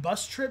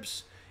bus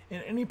trips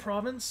in any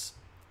province.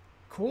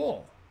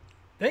 Cool.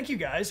 Thank you,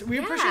 guys. We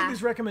appreciate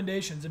these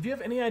recommendations. If you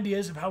have any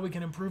ideas of how we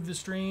can improve the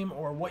stream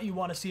or what you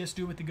want to see us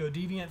do with the Go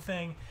Deviant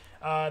thing,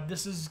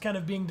 this is kind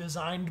of being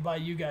designed by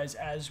you guys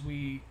as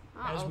we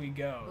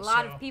go. A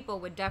lot of people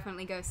would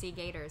definitely go see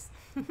gators.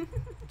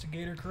 It's a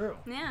gator crew.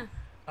 Yeah.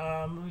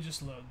 Let me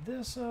just load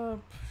this up,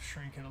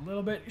 shrink it a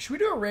little bit. Should we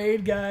do a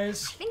raid,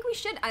 guys? I think we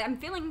should. I'm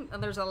feeling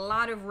there's a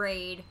lot of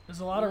raid. There's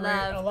a lot of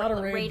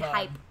raid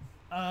hype.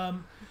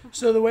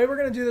 So the way we're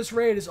gonna do this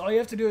raid is all you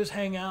have to do is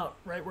hang out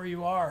right where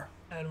you are,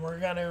 and we're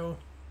gonna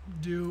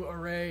do a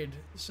raid.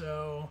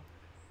 So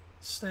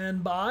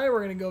stand by.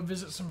 We're gonna go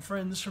visit some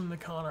friends from the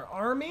Connor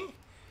Army.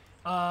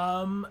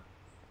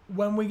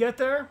 When we get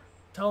there,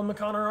 tell them the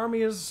Connor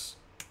Army is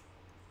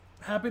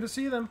happy to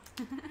see them.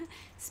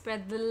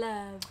 Spread the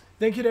love.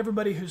 Thank you to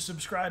everybody who's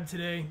subscribed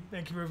today.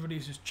 Thank you for everybody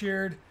who's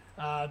cheered.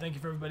 Thank you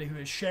for everybody who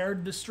has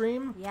shared the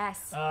stream.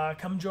 Yes.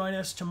 Come join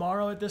us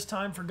tomorrow at this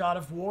time for God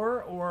of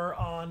War, or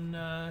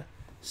on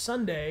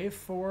Sunday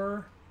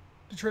for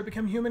Detroit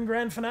Become Human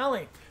Grand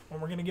Finale,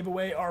 when we're going to give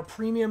away our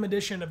premium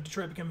edition of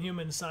Detroit Become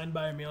Human signed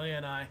by Amelia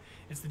and I.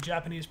 It's the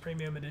Japanese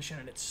premium edition,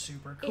 and it's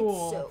super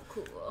cool. It's so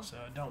cool. So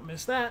don't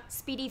miss that.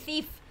 Speedy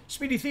Thief.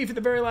 Speedy Thief at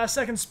the very last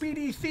second.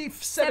 Speedy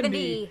Thief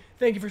 70.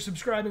 Thank you for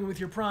subscribing with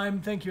your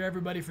Prime. Thank you,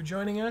 everybody, for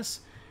joining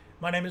us.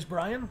 My name is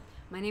Brian.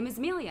 My name is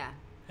Amelia.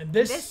 And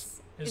this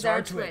is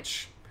our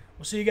Twitch.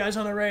 We'll see you guys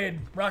on a raid.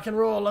 Rock and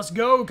roll. Let's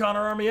go. Connor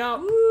Army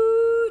out.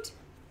 Woot!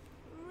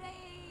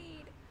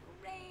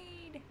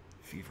 Raid.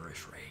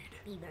 Feverish raid.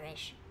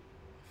 Feverish.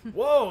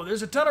 Whoa,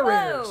 there's a ton of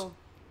raiders. Whoa.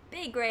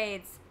 Big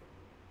raids.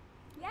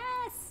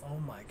 Yes. Oh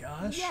my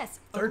gosh. Yes.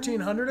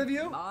 1,300 of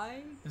you? My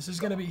This is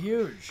going to be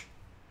huge.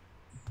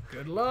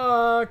 Good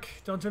luck.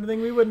 Don't do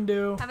anything we wouldn't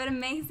do. Have an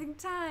amazing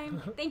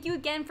time. Thank you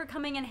again for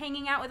coming and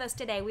hanging out with us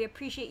today. We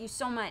appreciate you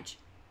so much.